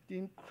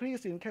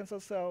increase in cancer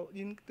cell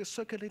in the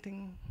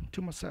circulating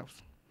tumor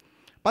cells.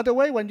 By the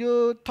way, when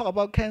you talk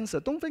about cancer,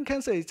 don't think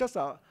cancer is just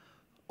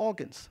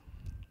organs.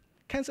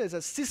 Cancer is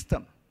a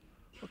system.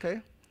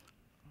 Okay.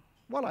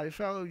 What I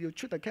felt, you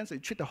treat the cancer,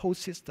 you treat the whole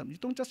system. You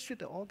don't just treat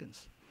the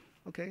organs.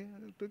 Okay,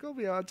 because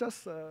we are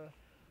just. So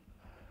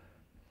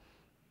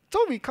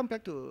we come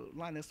back to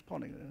Linus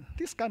Pauling.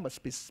 This guy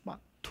must be smart.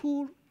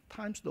 2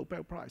 times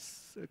Nobel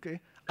Prize. Okay,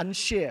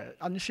 unshared.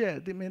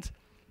 That means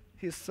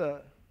he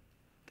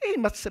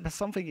must have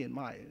something in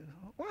mind.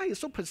 Why he's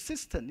so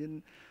persistent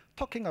in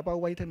talking about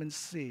vitamin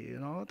C?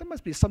 There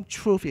must be some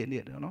truth in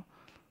it.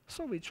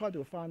 So we try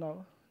to find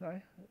out.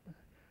 Right?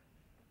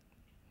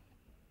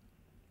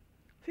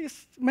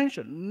 He's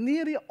mentioned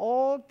nearly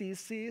all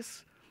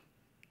disease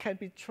can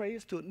be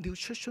traced to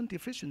nutrition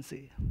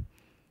deficiency.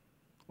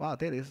 Wow,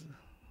 that is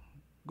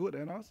good,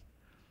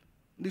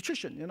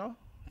 Nutrition,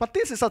 But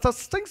this is such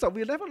things that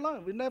we never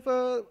learn. We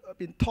never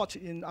been taught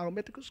in our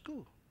medical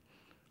school.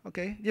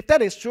 Okay, if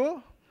that is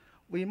true,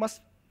 we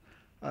must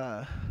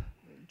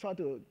try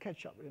to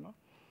catch up.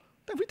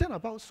 Then we learn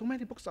about so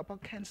many books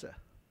about cancer.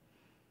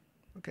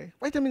 Okay,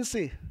 vitamin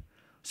C.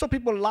 So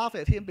people laugh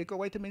at him because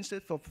vitamin C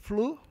for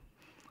flu,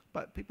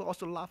 but people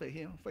also laugh at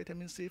him,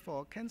 vitamin C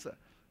for cancer.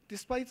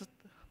 Despite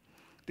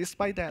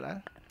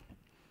that,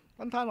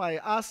 one time I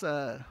asked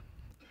an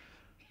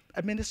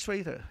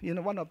administrator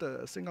in one of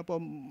the Singapore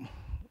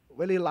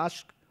very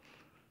large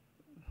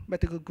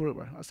medical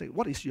group, I say,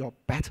 what is your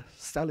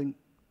best-selling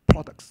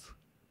products,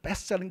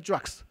 best-selling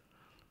drugs?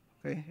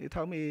 Okay, he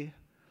told me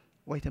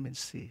vitamin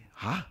C.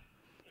 Huh?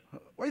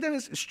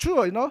 Vitamin C is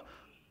true,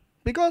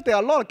 because there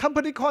are a lot of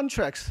company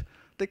contracts.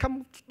 They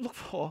come look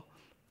for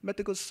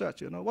medical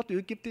search. What do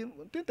you give them?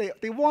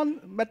 They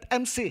want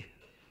MC,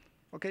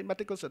 okay,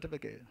 medical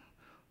certificate.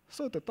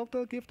 So the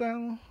doctor give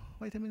them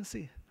vitamin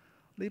C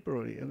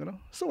liberally.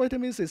 So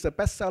vitamin C is the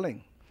best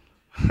selling.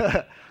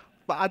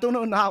 But I don't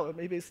know now.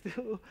 Maybe it's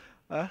still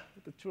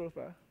the truth.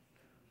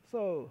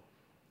 So,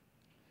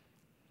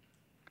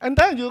 and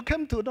then you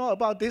come to know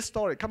about this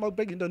story. Come out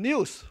big in the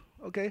news.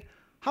 Okay,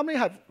 how many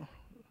have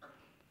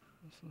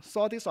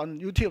saw this on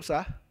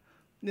YouTube?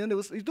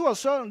 You do a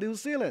search on New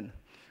Zealand,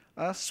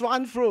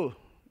 swine flu,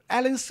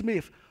 Alan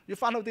Smith. You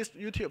find out this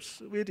YouTube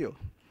video.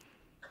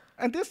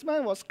 And this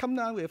man was come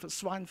down with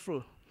swine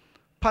flu,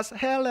 plus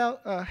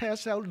hair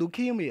cell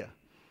leukemia.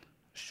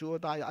 Sure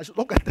die. I should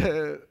look at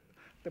the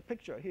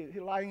picture. He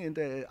lying in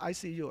the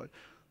ICU.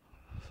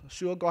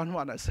 Sure gone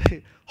one. I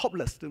say,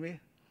 hopeless to me.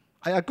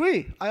 I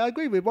agree. I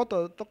agree with what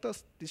the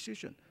doctor's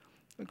decision.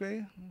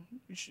 Okay,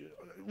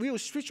 we will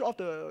switch off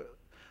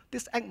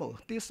this ECMO,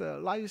 this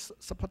life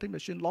supporting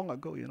machine long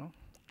ago.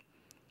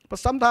 But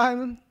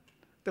sometimes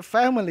the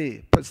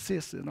family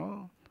persists.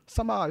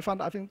 somehow I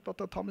found, I think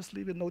Dr. Thomas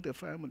Levy know their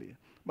family.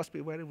 Must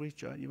be very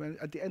rich. Even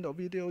at the end of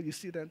the video, you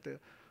see that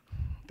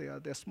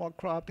they're small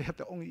crop, they have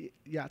their own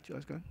yacht.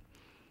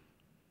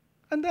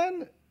 And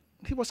then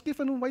he was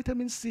given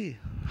vitamin C,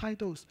 high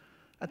dose,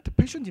 and the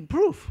patient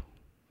improved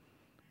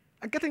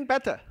and getting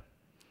better.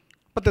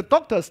 But the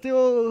doctor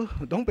still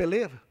don't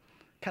believe.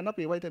 Cannot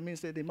be vitamin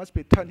C, they must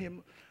be turn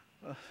him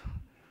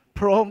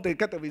prone, they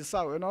get the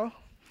result,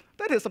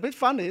 That is a bit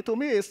funny. To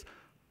me, it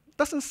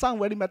doesn't sound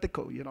very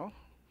medical,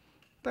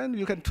 Then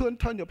you can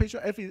turn your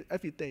patient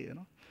every day,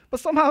 But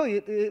somehow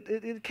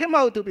it came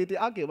out to be the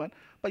argument,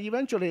 but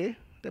eventually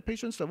the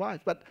patient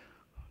survived. But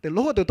they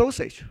lower the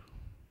dosage.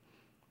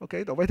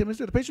 Okay, the vitamin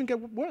C, the patient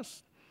gets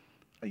worse.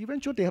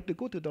 Eventually they have to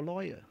go to the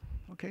lawyer.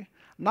 Okay,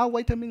 now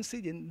vitamin C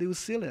in New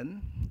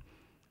Zealand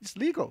is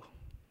legal.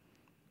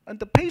 And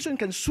the patient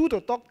can sue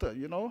the doctor,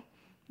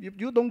 If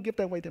you don't give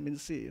them vitamin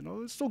C,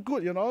 It's so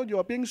good, You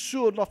are being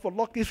sued not for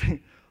not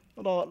giving.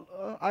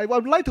 I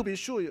would like to be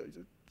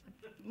sued,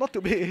 not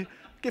to be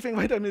giving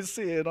vitamin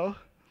C,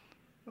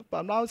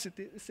 But now it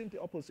seems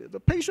the opposite. The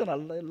patient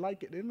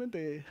like it. Even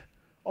the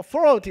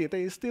authority,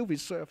 they still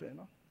reserve,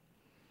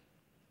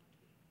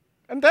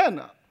 And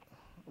then,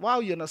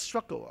 while you're in a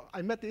struggle,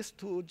 I met these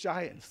two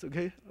giants,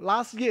 okay?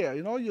 Last year,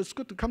 it's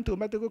good to come to a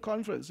medical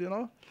conference,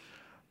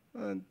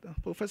 And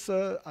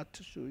Professor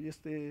Atushu is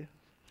the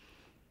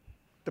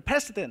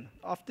president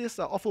of this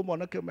awful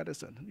molecular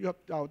medicine. You have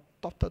our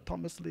Dr.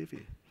 Thomas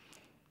Levy,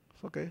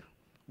 okay?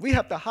 We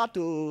have the heart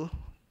to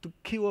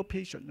cure a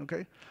patient,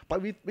 okay?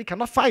 But we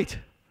cannot fight.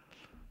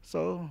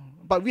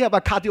 But we have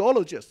a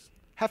cardiologist,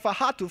 have a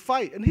heart to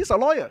fight, and he's a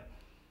lawyer.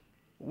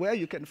 Where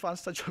you can find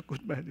such a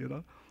good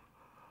man,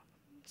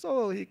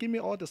 So he gave me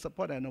all the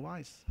support and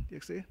advice,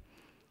 you see.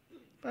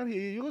 And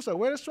he used a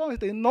very strong,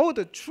 they know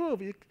the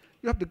truth, you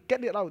have to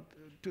get it out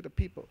to the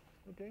people,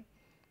 okay?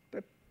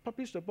 They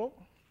published a book,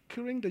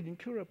 Curing the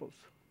Incurables.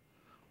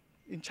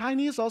 In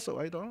Chinese also,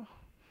 I don't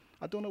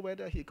know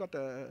whether he got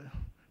the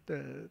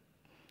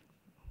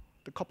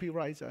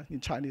copyright in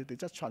Chinese, they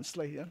just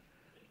translate,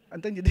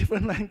 And then in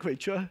different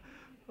language,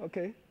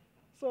 okay?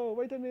 So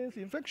vitamins,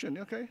 infection,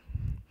 okay?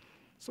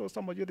 So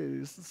some of you,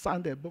 they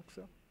sign their books.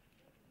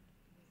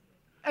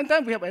 And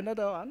then we have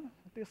another one,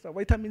 this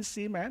vitamin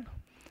C man.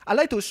 I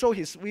like to show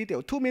his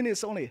video, 2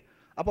 minutes only,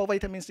 about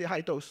vitamin C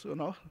high dose,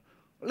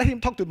 Let him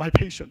talk to my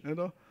patient,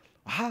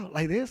 Wow,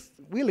 like this,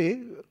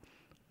 really?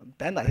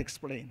 Then I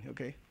explain,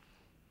 okay?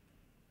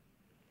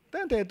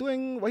 Then they're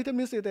doing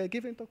vitamin C, they're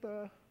giving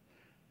Dr.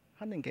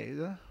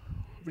 Hanningen,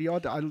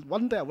 reorder.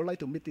 One day I would like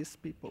to meet these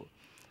people.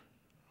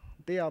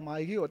 They are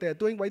my hero. They are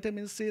doing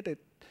vitamin C. They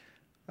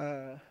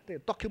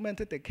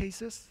documented their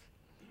cases.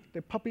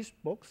 They published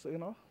books,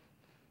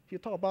 He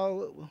talk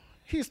about,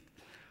 he's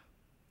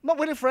not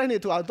very friendly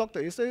to our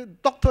doctor. He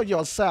said, doctor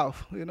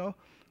yourself,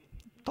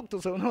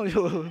 Doctors,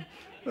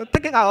 you're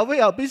taking away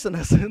our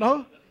business,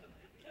 Then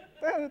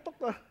the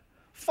doctor,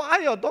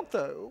 fire your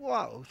doctor.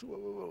 Wow,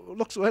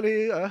 looks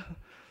very,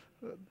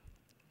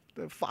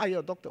 fire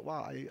your doctor.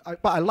 Wow,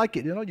 but I like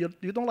it,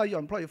 You don't like your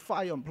employer,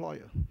 fire your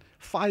employer.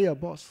 Fire your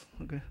boss,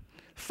 okay?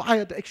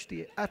 Fire the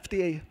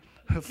FDA.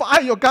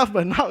 Fire your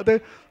government now.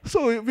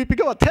 So we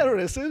become a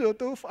terrorist,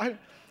 to fire.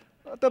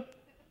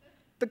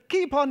 The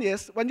key point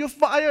is when you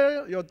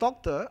fire your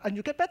doctor and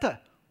you get better.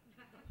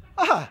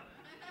 That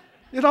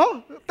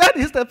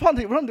is the point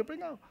he want to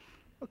bring out.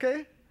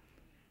 Okay?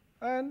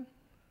 And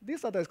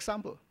these are the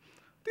examples.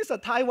 This is a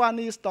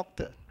Taiwanese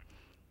doctor.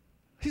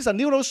 He's a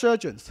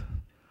neurosurgeon.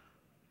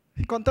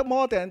 He conducted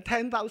more than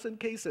 10,000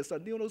 cases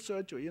of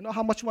neurosurgery. You know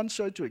how much one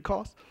surgery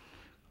costs?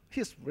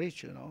 He's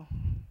rich,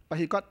 but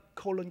he got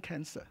colon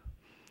cancer.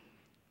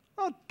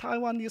 Oh,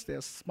 Taiwanese,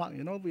 they're smart,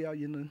 We are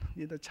in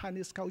the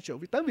Chinese culture.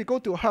 Then we go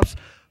to herbs,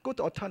 go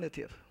to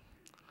alternative.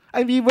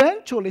 And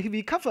eventually he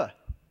recover.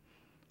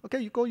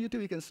 Okay, you go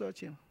YouTube, you can search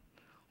him.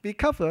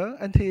 Recover,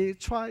 and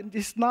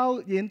he's now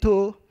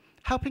into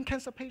helping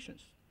cancer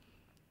patients.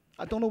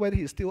 I don't know whether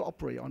he still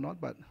operate or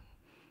not, but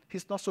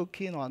he's not so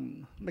keen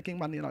on making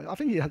money now. I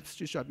think he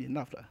should have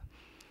enough.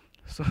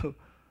 So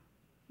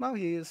now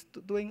he is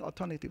doing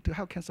alternative to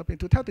help cancer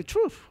patients, to tell the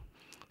truth.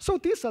 So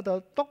these are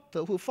the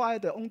doctors who fire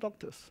their own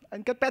doctors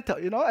and get better,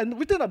 and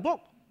within a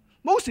book.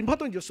 Most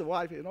important, you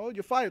survive,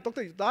 You fire a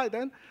doctor, you die,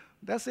 then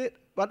that's it.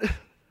 But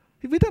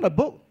within a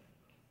book.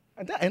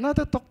 And then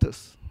another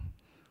doctors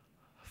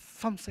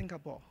from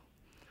Singapore.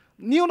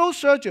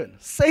 Neurosurgeon,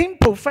 same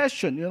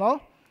profession,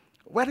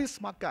 Very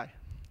smart guy.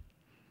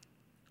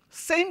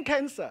 Same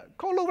cancer,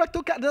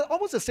 colorectal cancer,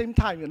 almost the same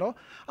time,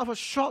 I was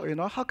shocked,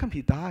 how come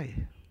he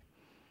died?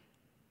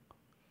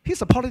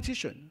 He's a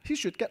politician. He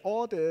should get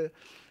all the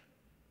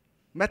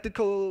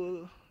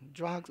medical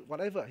drugs,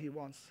 whatever he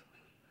wants.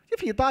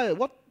 If he died,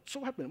 what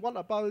so happened? What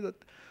about the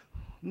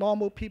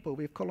normal people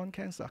with colon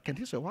cancer? Can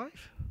he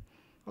survive?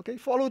 Okay,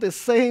 follow the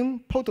same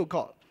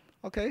protocol.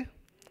 Okay?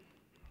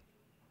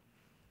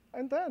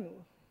 And then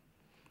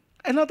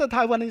another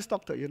Taiwanese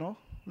doctor,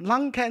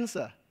 lung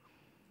cancer,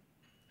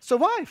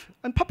 survived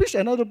and published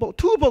another book,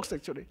 2 books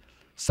actually.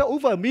 So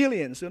over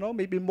millions,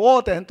 maybe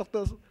more than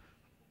Dr.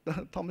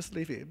 Thomas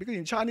Levy, because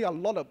in China a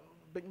lot of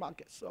big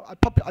markets. So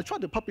I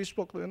tried to publish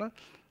book,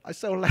 I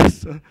sell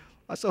less.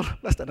 I sell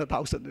less than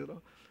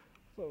 1,000,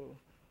 So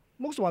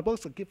most of my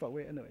books are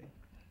giveaway anyway.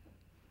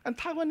 And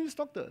Taiwanese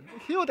doctor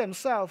heal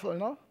themselves,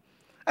 And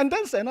then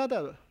there's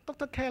another,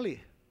 Dr.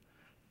 Kelly,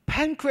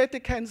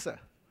 pancreatic cancer.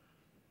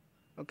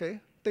 Okay,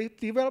 they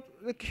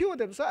cure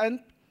themselves and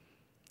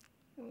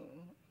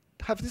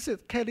have this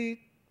Kelly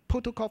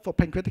protocol for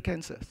pancreatic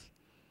cancers.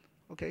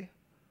 Okay,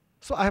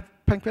 so I have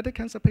pancreatic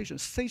cancer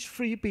patients, stage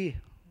 3B,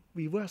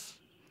 reverse.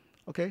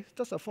 Okay,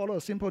 just follow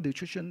a simple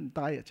nutrition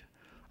diet.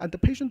 And the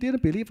patient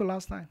didn't believe it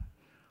last time.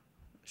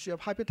 She had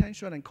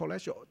hypertension and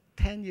cholesterol,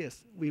 10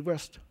 years,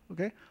 reversed.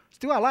 Okay,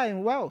 still alive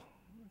and well,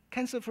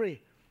 cancer-free.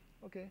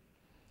 Okay,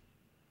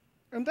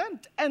 and then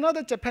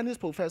another Japanese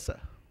professor.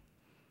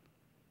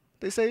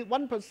 They say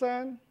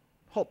 1%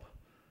 hope,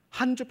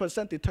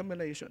 100%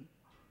 determination.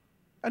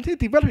 And he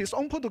developed his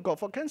own protocol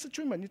for cancer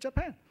treatment in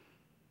Japan.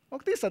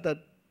 Well, these are the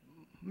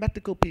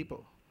medical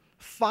people.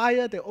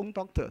 Fire their own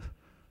doctor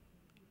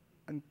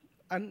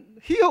and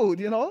heal,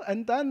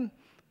 and then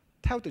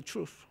tell the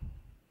truth.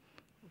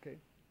 Okay.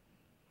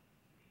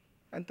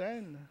 And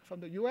then from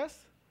the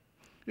US,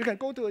 you can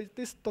go to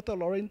this Dr.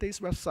 Lauren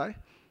Day's website.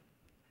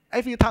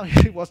 Every time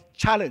he was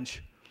challenged.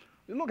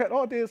 You look at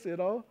all this,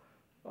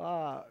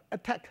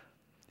 attack,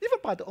 even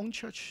by the own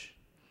church.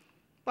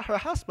 But her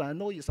husband, I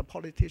know, is a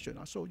politician,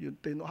 so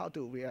they know how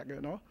to react,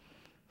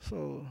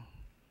 So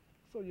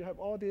you have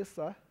all these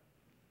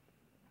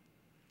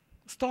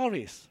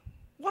stories.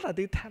 What are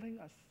they telling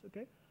us?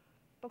 Okay,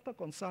 Dr.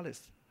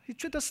 Gonzalez, he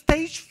treated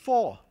stage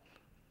 4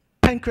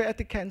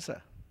 pancreatic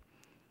cancer,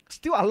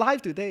 still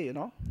alive today,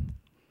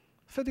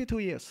 32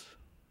 years.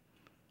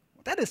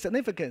 That is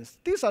significant.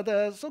 These are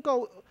the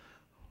so-called,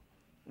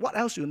 what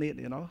else you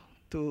need,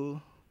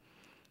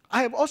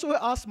 I have also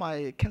asked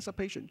my cancer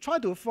patient, try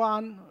to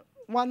find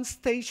one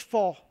stage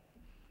 4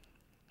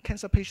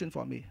 cancer patient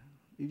for me,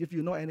 if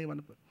you know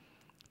anyone.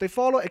 They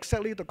follow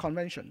exactly the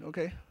convention,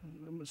 okay?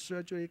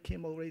 Surgery,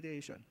 chemo,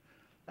 radiation.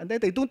 And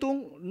then they do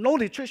no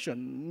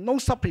nutrition, no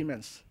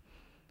supplements.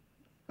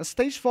 And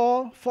stage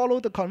 4, follow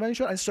the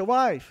convention and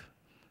survive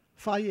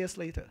 5 years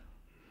later.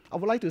 I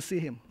would like to see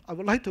him. I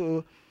would like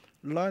to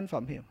learn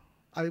from him.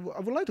 I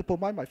would like to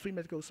provide my free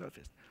medical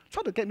service.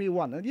 Try to get me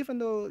one, and even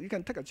though you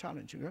can take a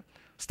challenge.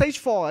 Stage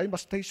 4, I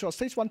must stay short.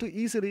 Stage 1, 2,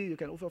 easily you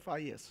can over 5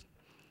 years.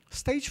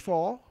 Stage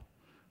 4,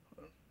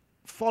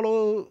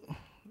 follow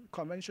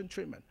convention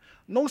treatment.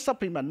 No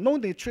supplement, no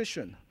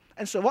nutrition,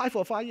 and survive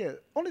for 5 years.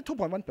 Only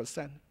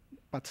 2.1%,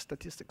 but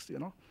statistics,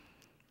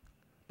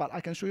 But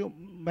I can show you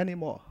many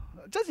more.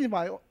 Just in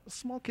my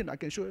small kid, I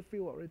can show you a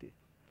few already.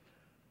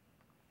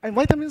 And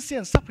vitamin C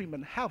and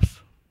supplement helps,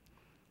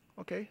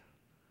 okay?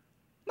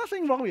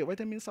 Nothing wrong with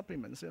vitamin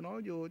supplements,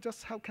 You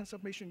just help cancer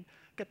patients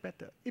get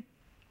better. It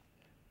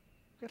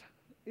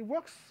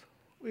works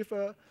with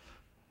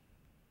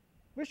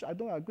which I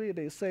don't agree.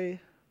 They say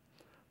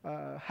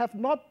have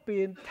not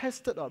been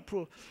tested or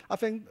approved. I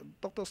think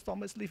Dr.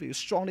 Thomas Levy is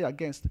strongly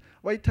against.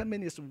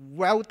 Vitamin is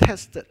well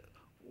tested,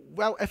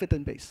 well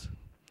evidence-based.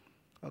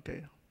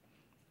 Okay.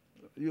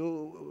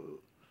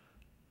 You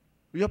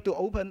have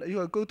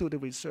to go to the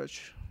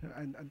research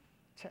and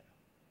check.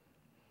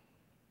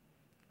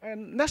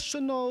 And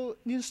National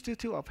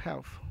Institute of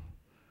Health,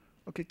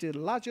 okay, the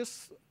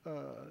largest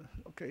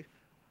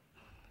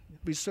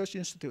research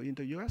institute in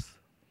the US.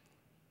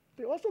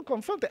 They also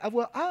confirmed that I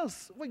will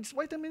ask, is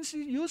vitamin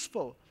C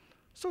useful?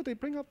 So they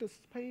bring up this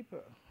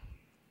paper.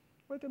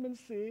 Vitamin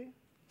C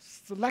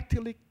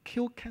selectively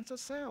kills cancer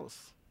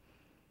cells.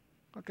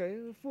 Okay,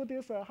 for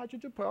this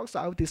hydrogen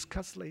peroxide, I'll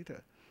discuss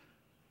later.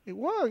 It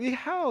works, it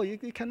helps.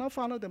 You cannot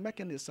follow the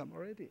mechanism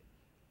already.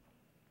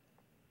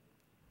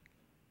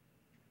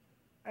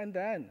 And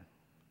then,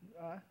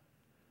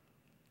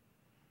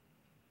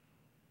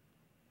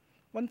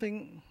 one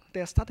thing they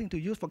are starting to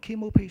use for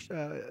chemo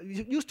patients,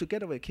 used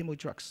together with chemo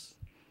drugs,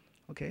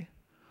 okay?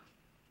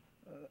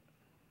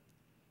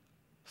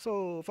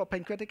 So for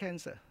pancreatic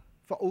cancer,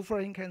 for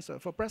ovarian cancer,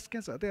 for breast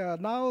cancer, they are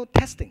now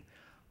testing.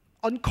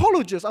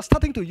 Oncologists are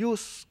starting to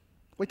use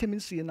vitamin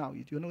C now,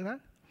 you know that?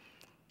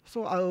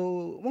 So I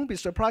won't be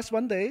surprised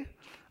one day,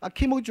 a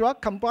chemo drug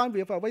combined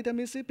with a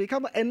vitamin C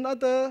become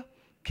another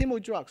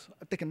chemo drugs.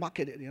 They can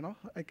market it,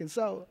 I can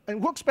sell,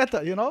 and works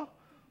better,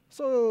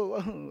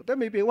 So there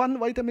may be one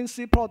vitamin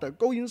C product,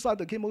 go inside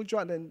the chemo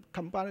drug and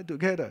combine it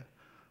together,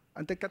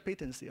 and they get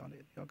patency on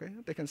it, okay?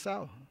 They can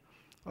sell,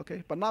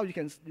 okay? But now you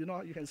can,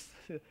 you can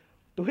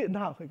do it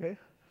now, okay?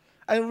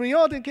 And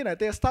Rio,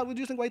 they start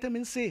using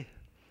vitamin C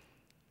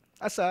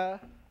as a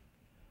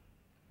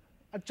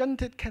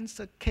adjunctive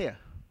cancer care,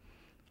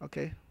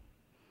 okay?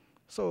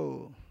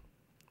 So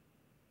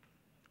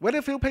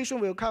very few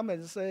patients will come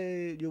and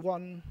say you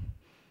want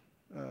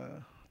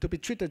to be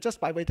treated just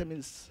by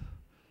vitamins.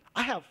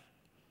 I have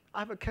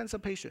a cancer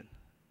patient.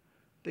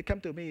 They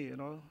come to me,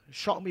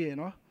 shock me,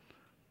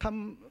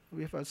 come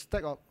with a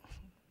stack of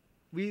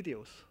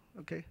videos,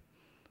 okay?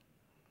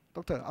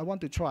 Doctor, I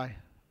want to try.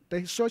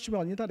 They search me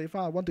on internet, they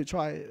found I want to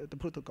try the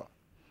protocol.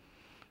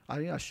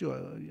 I sure,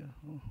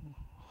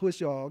 who's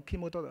your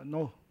chemo doctor?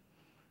 No.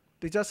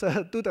 They just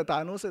do the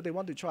diagnosis. They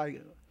want to try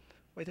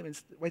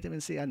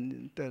vitamin C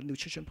and the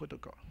nutrition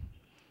protocol.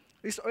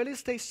 It's early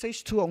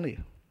stage 2 only.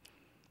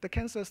 The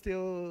cancer is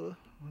still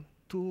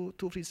 3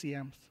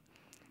 cms.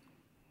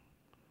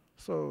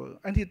 So,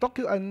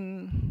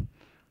 and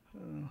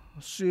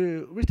she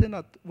written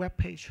a web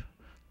page,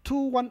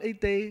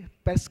 218-day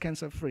breast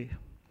cancer free.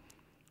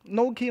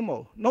 No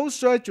chemo, no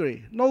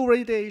surgery, no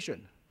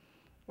radiation.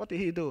 What did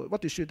he do?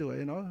 What did she do?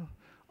 You know,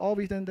 all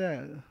written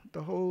there,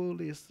 the whole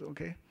list.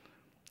 Okay.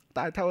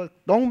 I tell her,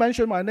 don't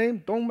mention my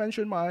name, don't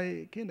mention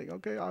my clinic.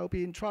 Okay, I'll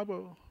be in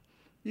trouble,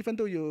 even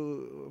though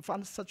you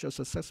found such a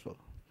successful.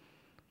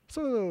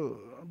 So,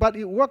 but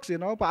it works, you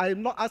know. But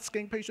I'm not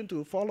asking patients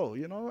to follow.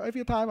 You know,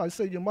 every time I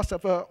say you must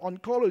have an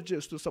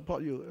oncologist to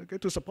support you. Okay,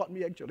 to support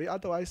me actually.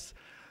 Otherwise,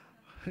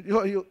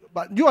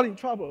 but you are in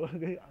trouble.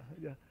 Okay,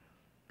 yeah.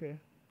 Okay.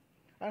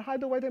 And high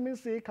vitamin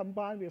C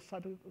combined with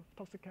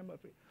cytotoxic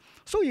chemotherapy.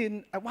 So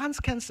in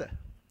advanced cancer,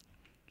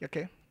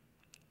 okay.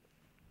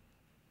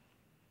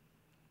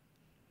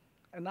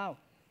 And now,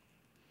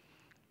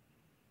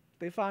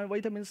 they find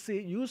vitamin C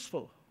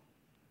useful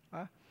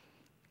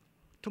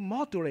to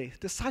moderate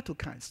the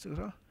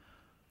cytokines,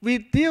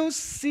 reduce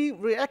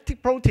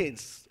C-reactive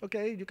proteins.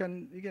 Okay, you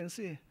can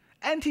see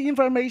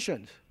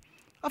anti-inflammation.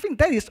 I think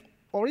that is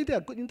already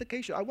a good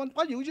indication.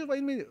 I usually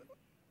vitamin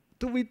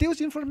to reduce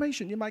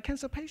inflammation in my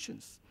cancer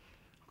patients.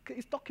 Okay,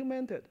 it's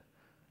documented.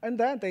 And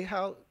then they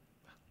have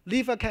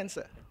liver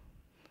cancer.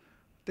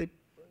 They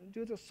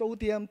use a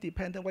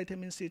sodium-dependent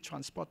vitamin C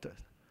transporter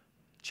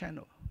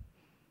channel.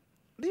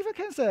 Liver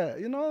cancer,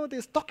 you know,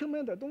 this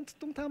documented.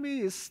 Don't tell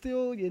me it's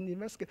still in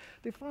investigation.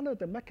 They found out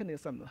the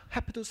mechanism,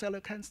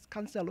 hepatocellular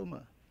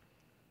carcinoma.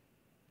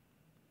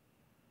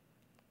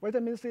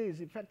 Vitamin C is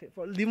effective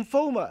for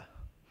lymphoma.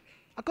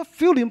 I got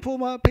few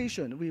lymphoma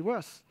patients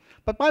reverse.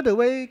 But by the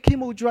way,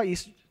 chemo drug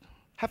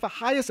have a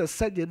higher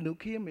success in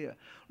leukemia,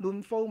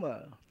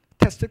 lymphoma,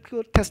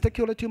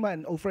 testicular tumor,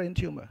 and ovarian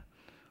tumor.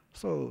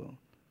 So,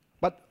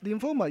 but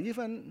lymphoma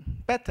even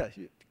better.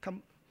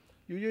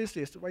 You use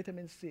this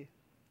vitamin C,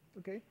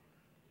 okay?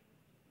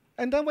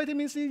 And then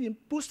vitamin C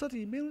boosted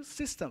the immune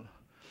system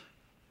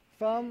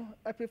from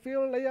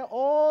epithelial layer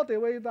all the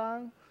way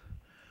down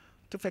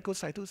to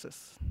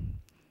phagocytosis.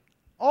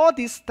 All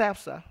these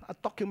steps are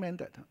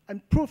documented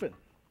and proven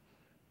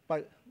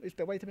with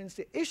the vitamin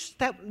C. Each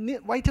step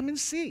needs vitamin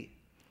C.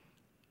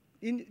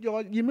 In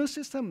your immune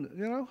system,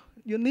 you know,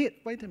 you need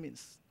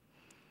vitamins.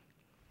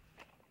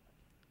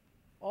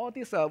 All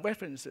these are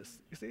references,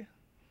 you see.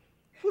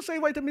 Who say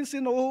vitamin C?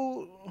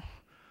 No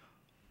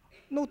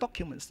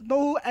documents,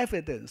 no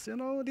evidence. You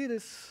know, this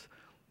is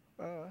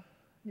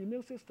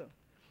immune system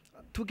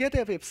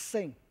together with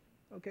zinc.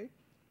 Okay,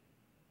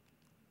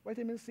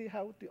 vitamin C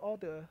help all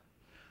the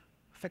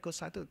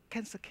phagocytic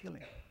cancer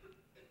killing.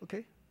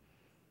 Okay,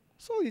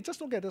 so you just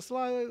look at the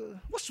slide.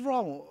 What's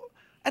wrong?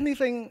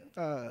 Anything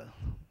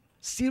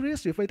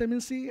serious with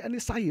vitamin C? Any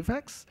side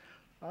effects?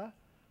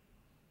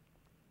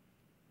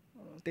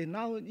 They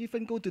now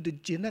even go to the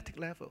genetic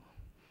level.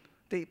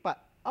 By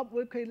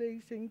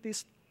upregulating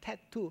this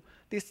TAT2,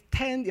 this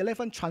 10,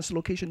 11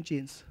 translocation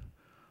genes.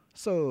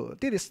 So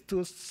this is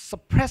to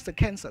suppress the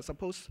cancer,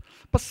 suppose.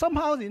 But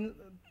somehow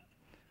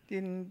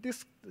in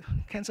this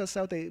cancer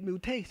cell, they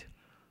mutate.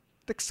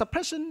 The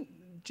suppression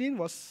gene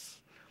was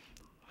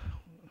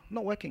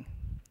not working.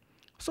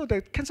 So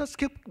the cancers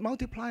keep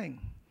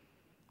multiplying.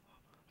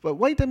 But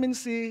vitamin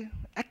C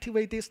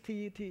activates this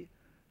TET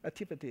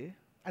activity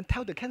and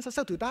tell the cancer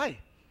cell to die.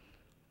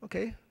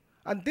 Okay?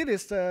 And this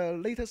is the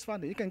latest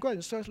finding. You can go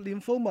and search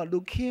lymphoma,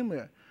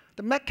 leukemia,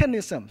 the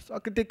mechanisms.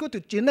 Okay, they go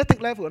to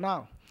genetic level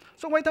now.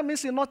 So vitamin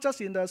C not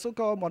just in the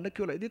so-called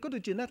molecular, they go to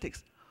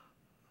genetics.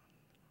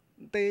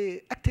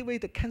 They activate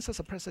the cancer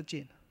suppressor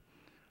gene.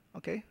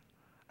 Okay?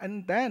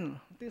 And then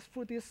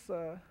through these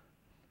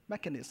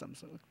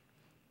mechanisms,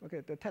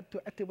 okay, the TAT2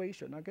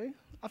 activation, okay?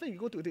 I think you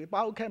go to the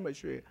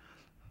biochemistry.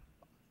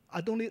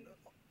 I don't need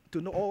to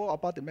know all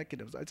about the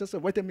mechanisms. I just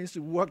vitamin C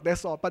work,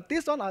 that's all. But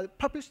this one I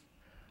published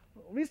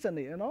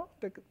recently, you know,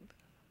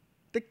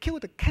 they kill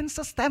the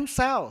cancer stem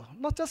cell,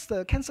 not just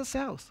the cancer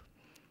cells.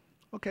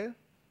 Okay?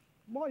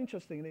 More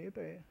interestingly,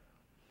 they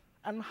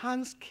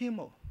enhance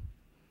chemo.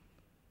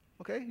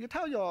 Okay? You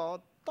tell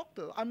your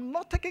doctor, I'm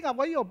not taking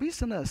away your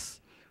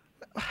business.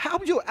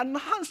 Help you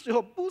enhance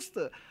your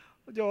booster,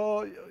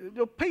 your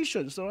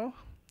patients, you know?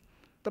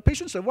 The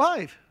patient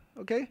survive,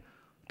 okay?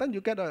 Then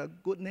you get a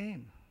good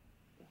name.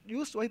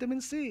 Use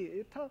vitamin C.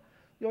 It tells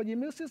your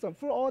immune system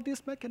through all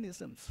these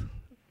mechanisms.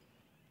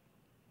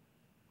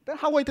 Then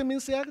how vitamin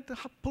C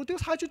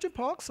produce hydrogen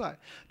peroxide?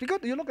 Because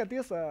you look at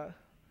this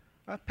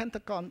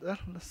pentagon,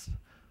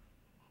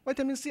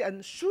 vitamin C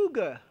and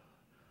sugar,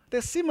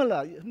 they're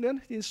similar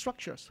in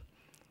structures.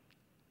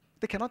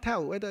 They cannot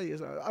tell whether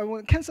it's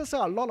cancer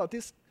cell, a lot of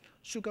these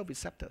sugar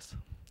receptors.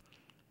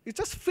 It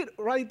just fit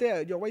right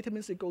there. Your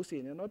vitamin C goes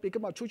in, you know,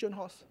 become a Trojan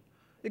horse.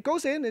 It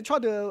goes in and try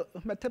to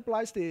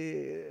metabolize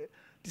the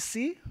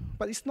C,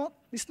 but it's not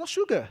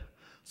sugar.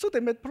 So they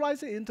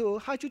metabolize it into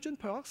hydrogen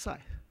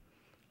peroxide.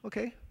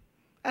 Okay,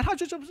 And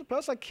hydrogen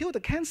peroxide kill the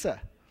cancer.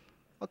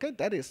 Okay,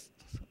 that is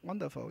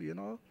wonderful, you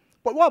know.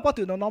 But what about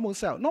the normal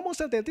cell? Normal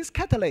cell, they're this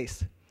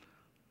catalase.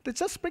 They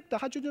just break the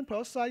hydrogen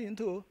peroxide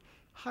into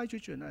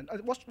hydrogen and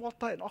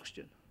water and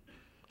oxygen.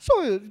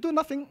 So you do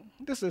nothing.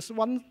 This is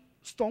one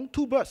stone,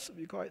 two birds,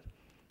 we call it.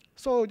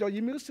 So your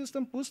immune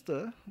system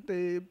booster,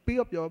 they build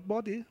up your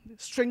body,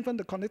 strengthen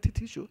the connective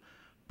tissue,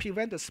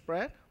 prevent the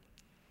spread.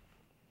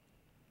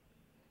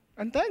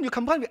 And then you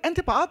combine with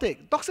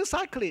antibiotic,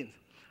 doxycycline,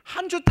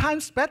 100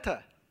 times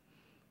better.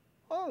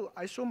 Oh,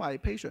 I show my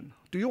patient.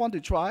 Do you want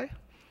to try?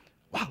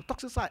 Wow,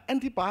 doxycycline,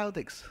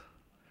 antibiotics,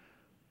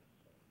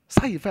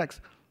 side effects.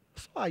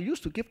 So I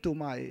used to give to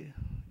my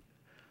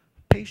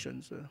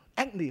patients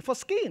acne for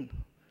skin.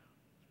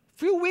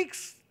 Few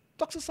weeks,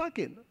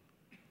 doxycycline,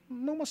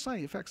 no more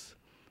side effects.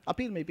 A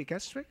bit maybe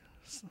gastric.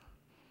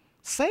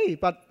 Safe,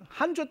 but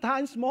 100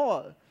 times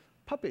more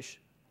published.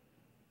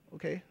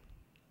 Okay,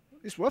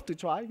 it's worth to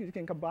try. You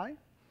can combine.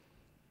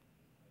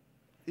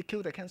 It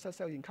kills the cancer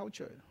cell in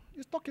culture.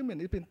 It's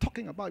documented. It's been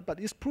talking about it, but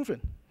it's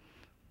proven.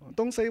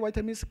 Don't say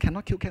vitamins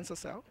cannot kill cancer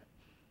cell,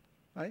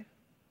 right?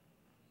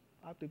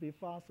 I have to be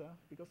faster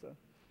because.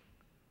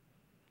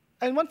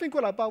 And one thing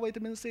good about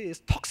vitamin C is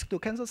toxic to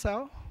cancer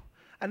cell,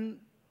 and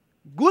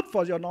good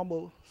for your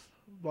normal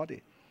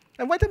body.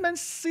 And vitamin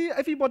C,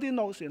 everybody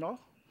knows, you know.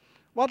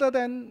 Rather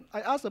than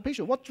I ask the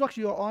patient what drugs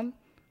you're on,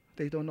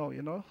 they don't know,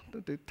 you know.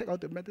 They take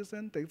out the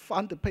medicine, they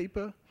find the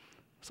paper.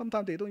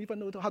 Sometimes they don't even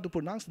know how to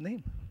pronounce the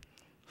name.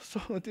 So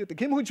the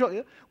chemo drug,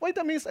 yeah?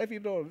 Vitamins,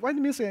 everybody.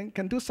 Vitamins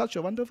can do such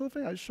a wonderful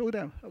thing. I show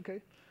them,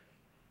 okay.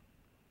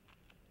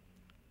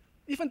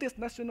 Even this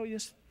National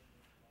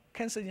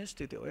Cancer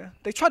Institute, yeah,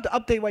 they try to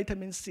update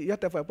vitamin C. You have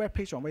to have a web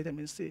page on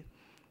vitamin C.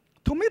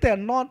 To me, they're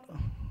not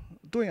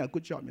doing a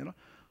good job, you know.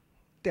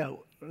 They're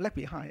left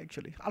behind,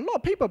 actually. A lot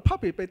of people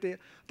publish, but they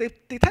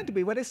tend to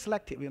be very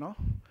selective, you know.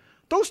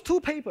 Those two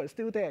papers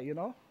still there, you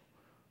know.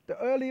 The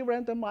early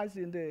randomized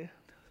in the,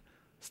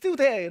 still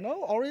there, you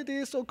know,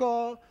 already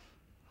so-called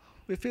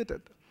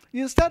refuted.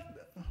 Instead,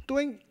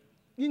 doing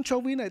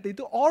intravenous, they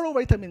do oral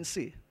vitamin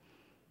C.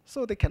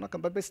 So they cannot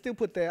come, but they still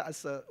put there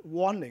as a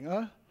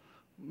warning,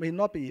 may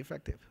not be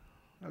effective,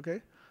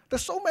 okay?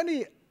 There's so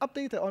many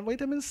updated on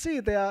vitamin C.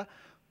 They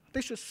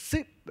should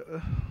sit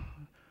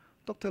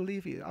Dr.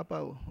 Levy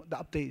about the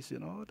updates, you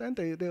know. Then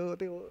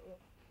they'll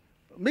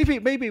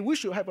maybe we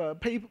should have a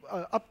paper,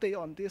 update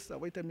on this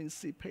vitamin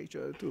C page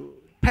to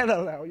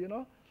parallel, you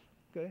know,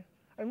 okay?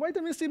 And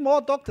vitamin C,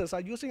 more doctors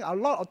are using, a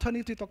lot of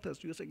alternative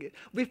doctors using it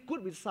with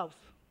good results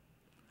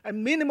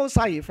and minimal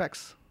side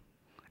effects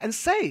and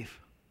safe,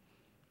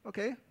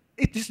 okay?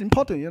 It is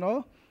important, you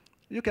know.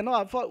 You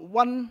cannot afford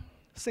one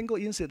single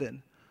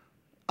incident.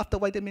 After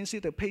vitamin C,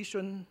 the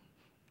patient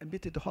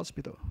admitted to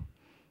hospital.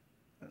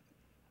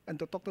 And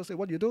the doctor said,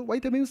 what do you do?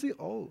 Vitamin C?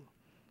 Oh,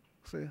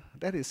 so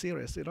that is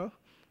serious, you know.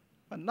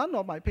 But none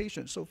of my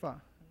patients so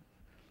far.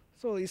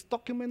 So it's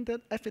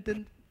documented,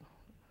 evident,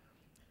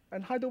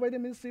 and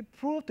hydrovitamin C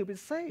proved to be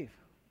safe.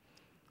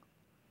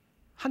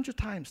 100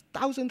 times,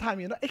 1,000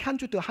 times, you know,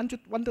 800 to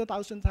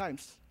 1,000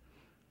 times.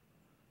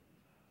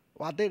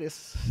 Wow, that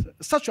is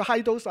such a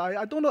high dose.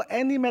 I don't know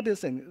any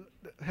medicine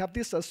have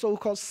this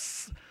so-called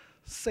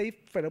safe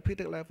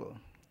therapeutic level.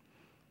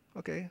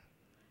 Okay,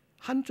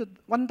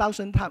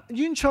 1,000 times.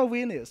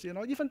 Intravenous, you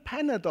know, even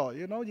Panadol,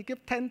 you know, you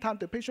give 10 times,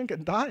 the patient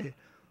can die.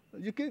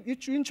 You give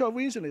each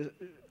intravenous,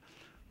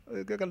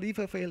 get a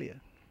liver failure.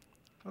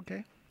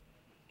 Okay.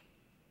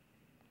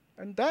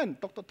 And then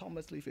Dr.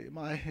 Thomas Levy,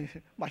 my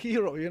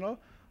hero, you know,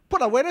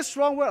 put a very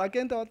strong word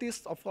against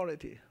this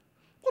authority.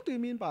 What do you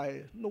mean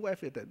by no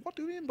evidence? What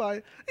do you mean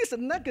by it's a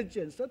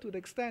negligence to the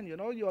extent, you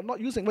know, you are not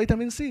using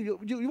vitamin C.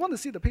 You want to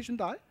see the patient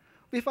die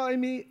without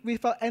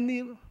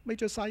any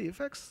major side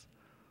effects.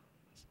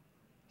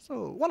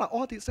 So what are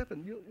all these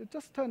happen? You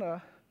just turn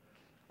a,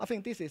 I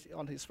think this is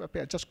on his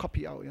webpage, just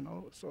copy out, you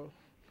know. So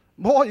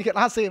more you can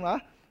ask him, huh?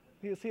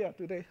 He's here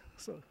today.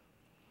 So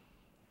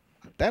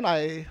then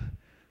I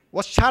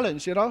was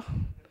challenged, you know.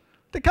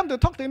 They come to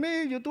talk to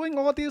me, you're doing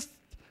all this,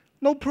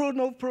 no proof,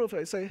 no proof.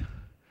 I say,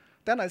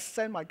 then I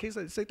send my case,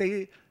 I say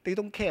they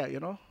don't care, you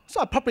know.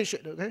 So I publish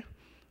it, okay?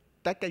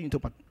 That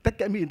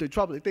get me into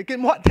trouble. They get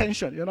more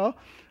attention, you know.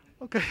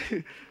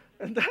 Okay.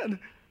 And then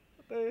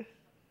they,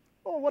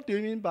 oh, what do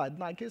you mean by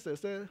 9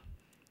 cases?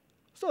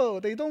 So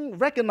they don't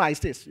recognize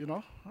this, you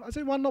know. I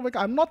say, well, no,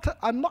 I'm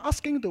not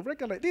asking to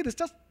recognize. This is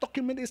just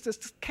documented. It's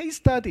just case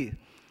study,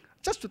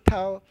 just to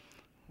tell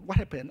what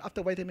happened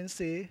after vitamin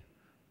C.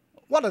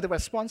 What are the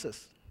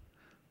responses?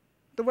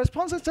 The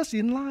responses just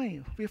in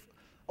line with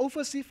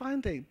overseas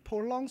finding,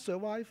 prolonged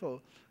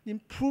survival,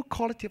 improved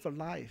quality of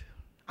life,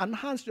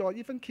 enhance your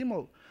even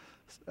chemo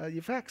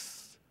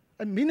effects,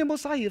 and minimal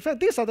side effects.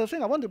 These are the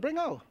things I want to bring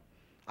out.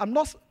 I'm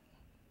not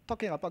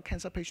talking about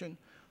cancer patient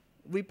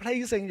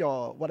replacing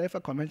your whatever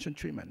conventional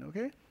treatment,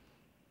 okay?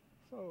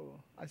 So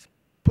I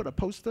put a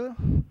poster,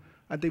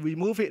 and they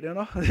remove it, you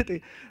know.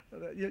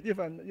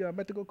 Even your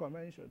medical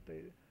convention.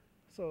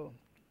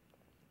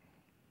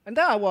 And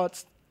then I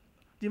was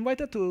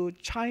invited to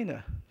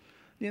China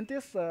in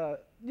this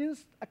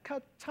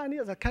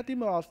Chinese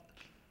Academy of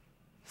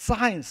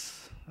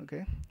Science,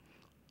 okay,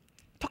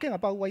 talking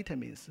about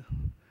vitamins.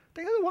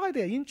 They don't know why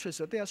they're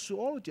interested. They are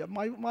zoology.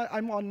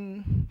 I'm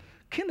on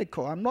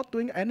clinical. I'm not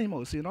doing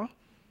animals, you know.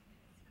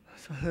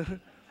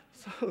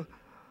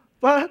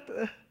 But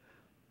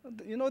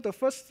you know, the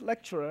first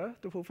lecturer,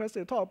 the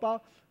professor, talked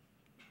about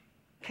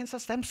cancer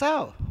stem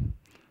cell.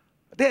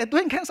 They are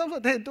doing cancer.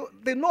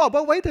 They know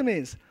about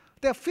vitamins.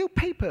 There are few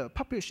papers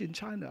published in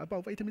China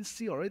about vitamin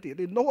C already.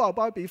 They know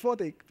about before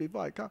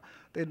I come.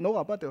 They know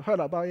about. They heard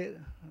about it.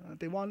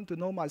 They want to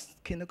know my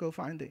clinical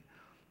finding.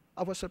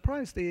 I was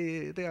surprised.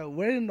 They are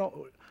very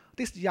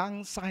these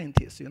young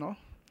scientists, you know.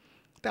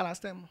 Then I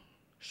asked them,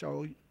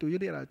 "So do you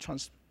need a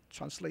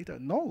translator?"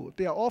 No,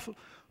 they are all.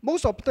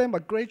 Most of them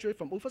are graduated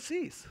from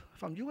overseas,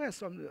 from US,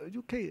 from the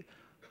UK.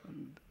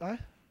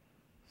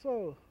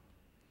 So,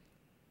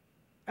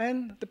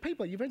 and the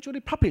paper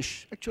eventually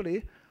published,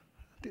 actually,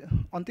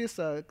 on this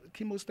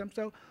chemo stem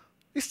cell.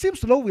 It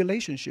seems no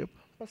relationship,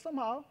 but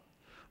somehow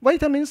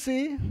vitamin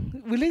C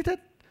related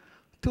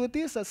to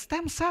this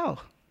stem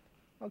cell,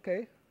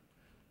 okay,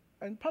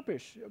 and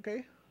published,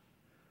 okay.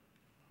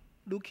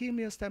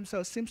 Leukemia stem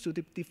cell seems to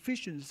be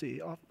deficiency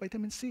of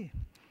vitamin C,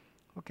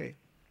 okay.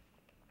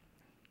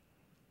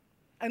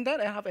 And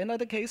then I have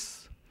another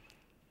case.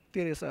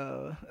 This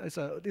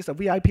is a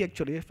VIP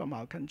actually from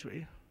our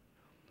country.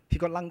 He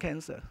got lung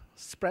cancer,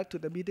 spread to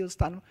the middle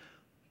stomach,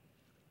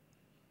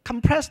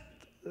 compressed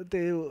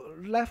the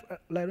left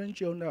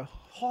laryngeal nerve,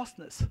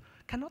 hoarseness,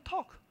 cannot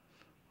talk,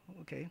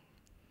 okay.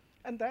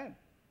 And then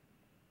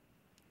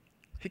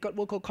he got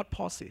vocal cord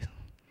palsy.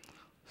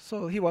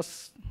 So he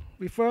was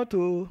referred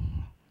to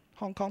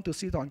Hong Kong to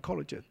see the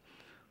oncologist.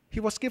 He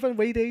was given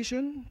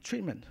radiation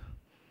treatment,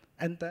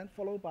 and then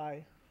followed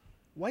by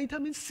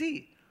vitamin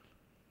C.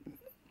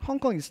 Hong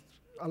Kong is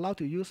allowed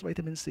to use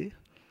vitamin C.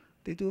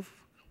 They do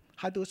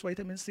high-dose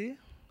vitamin C,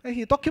 and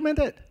he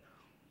documented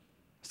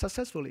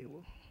successfully.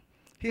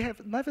 He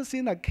have never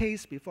seen a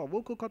case before.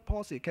 Vocal cord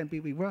palsy can be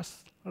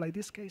reversed like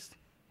this case.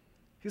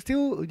 He's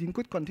still in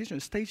good condition,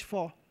 stage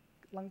 4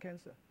 lung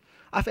cancer.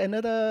 I have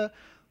another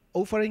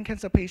ovarian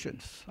cancer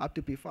patient. I have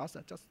to be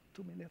faster, just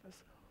 2 minutes.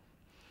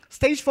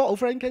 Stage 4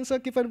 ovarian cancer,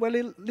 given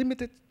very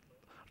limited,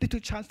 little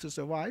chance to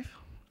survive.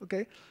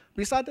 Okay.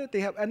 Besides that, they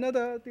have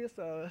another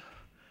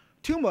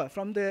tumor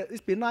from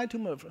this benign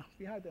tumor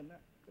behind the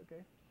neck.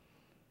 Okay.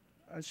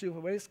 And she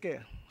was very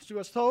scared. She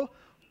was told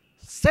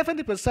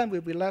 70%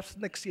 will be left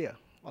next year.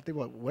 But they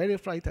were very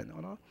frightened,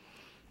 you know.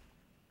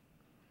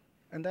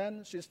 And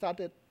then she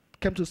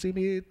came to see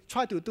me,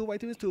 tried to do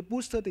vitamins to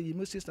boost the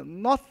immune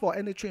system, not for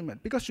any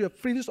treatment, because she had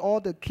finished all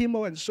the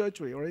chemo and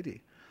surgery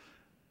already.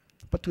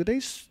 But today,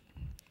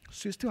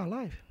 she's still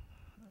alive.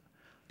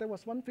 There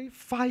was one thing,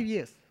 5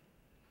 years.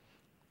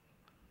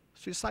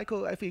 She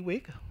cycled every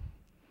week.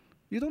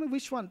 You don't know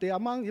which one. They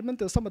among even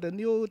some of the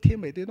new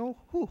teammates, they know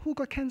who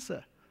got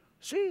cancer.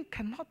 She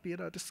cannot be.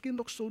 The skin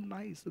looks so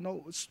nice. You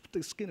know,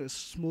 the skin is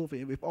smooth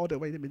with all the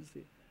vitamin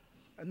C.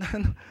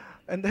 And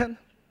then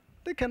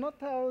they cannot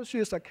tell she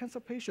is a cancer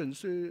patient.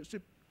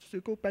 She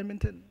go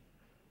badminton.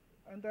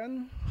 And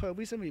then her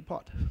recent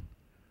report,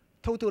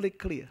 totally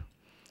clear.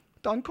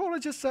 The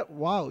oncologist said,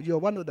 "Wow, you're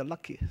one of the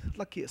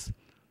luckiest."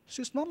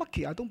 She's not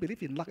lucky. I don't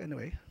believe in luck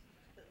anyway.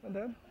 And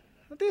then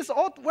this is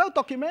all well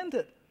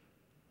documented.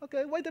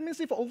 Okay, vitamin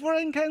C for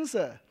ovarian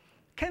cancer.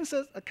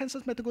 Cancer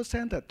Medical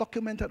Center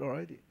documented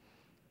already.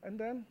 And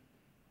then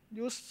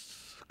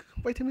use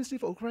vitamin C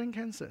for ovarian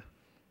cancer.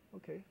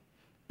 Okay.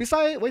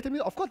 Besides vitamin,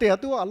 of course, they are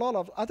doing a lot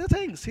of other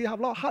things. He have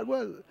a lot of hard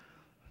work,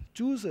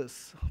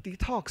 juices,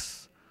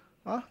 detox.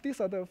 These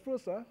are the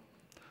fruits.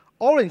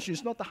 Orange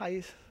is not the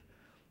highest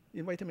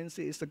in vitamin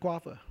C. It's the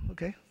guava.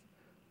 Okay.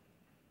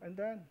 And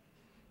then,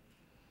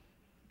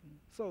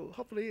 so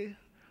hopefully,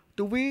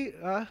 do we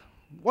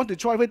want to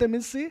try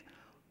vitamin C?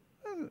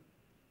 Do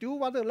you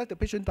want to let the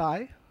patient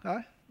die?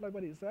 Like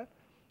what is that?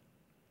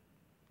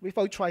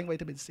 Without trying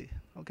vitamin C,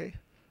 okay?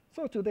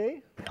 So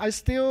today, I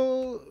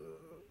still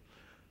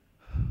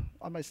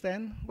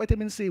understand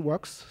vitamin C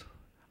works,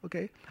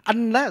 okay?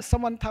 Unless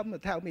someone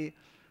tell me,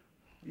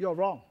 you're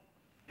wrong.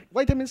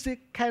 Vitamin C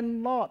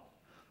cannot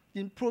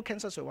improve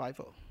cancer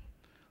survival.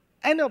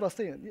 Any other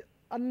thing,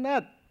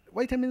 unless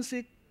vitamin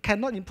C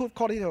cannot improve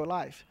quality of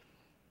life,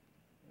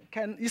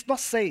 it's not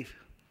safe,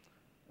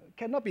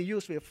 cannot be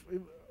used with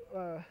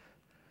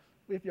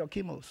your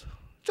chemos.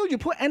 So you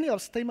put any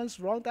of statements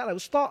wrong, that I will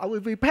stop, I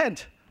will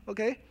repent,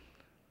 okay?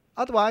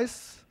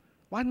 Otherwise,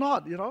 why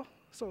not, you know?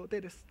 So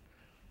that is,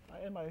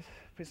 I end my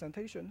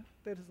presentation.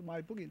 That is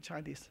my book in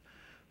Chinese.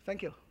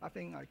 Thank you. I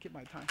think I keep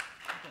my time.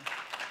 Okay.